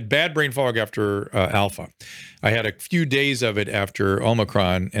 I had bad brain fog after Alpha. I had a few days of it after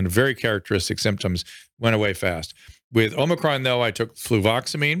Omicron, and very characteristic symptoms went away fast. With Omicron, though, I took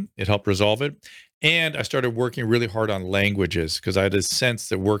fluvoxamine. It helped resolve it. And I started working really hard on languages because I had a sense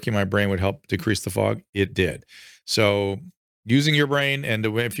that working my brain would help decrease the fog. It did. So using your brain, and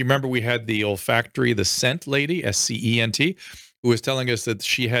if you remember, we had the olfactory, the scent lady, SCENT, who was telling us that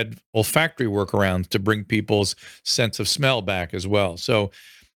she had olfactory workarounds to bring people's sense of smell back as well. So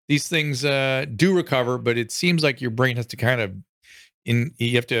these things do recover, but it seems like your brain has to kind of,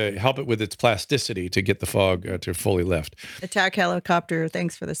 you have to help it with its plasticity to get the fog to fully lift. Attack Helicopter,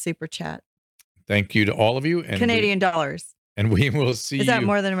 thanks for the super chat. Thank you to all of you. And Canadian dollars. And we will see you. Is that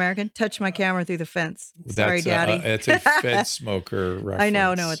more than American? Touch my camera through the fence. Sorry, Daddy. It's a Fed smoker reference. I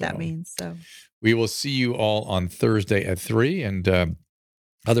know what that means. So we will see you all on Thursday at 3, and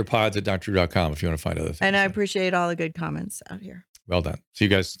other pods at drdrew.com if you want to find other things. And I appreciate all the good comments out here. Well done. See you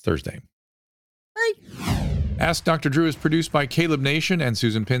guys Thursday. Bye. Ask Dr. Drew is produced by Caleb Nation and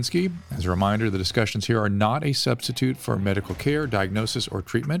Susan Pinsky. As a reminder, the discussions here are not a substitute for medical care, diagnosis, or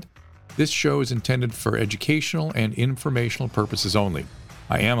treatment. This show is intended for educational and informational purposes only.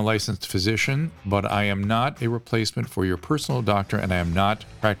 I am a licensed physician, but I am not a replacement for your personal doctor, and I am not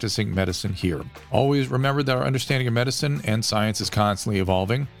practicing medicine here. Always remember that our understanding of medicine and science is constantly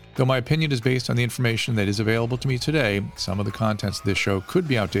evolving. Though my opinion is based on the information that is available to me today, some of the contents of this show could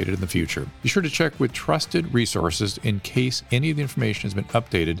be outdated in the future. Be sure to check with trusted resources in case any of the information has been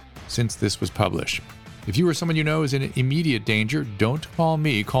updated since this was published. If you or someone you know is in immediate danger, don't call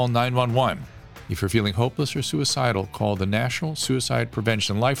me, call 911. If you're feeling hopeless or suicidal, call the National Suicide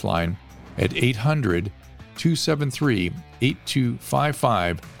Prevention Lifeline at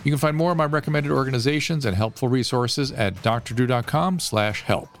 800-273-8255. You can find more of my recommended organizations and helpful resources at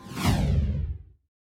drdrew.com/help.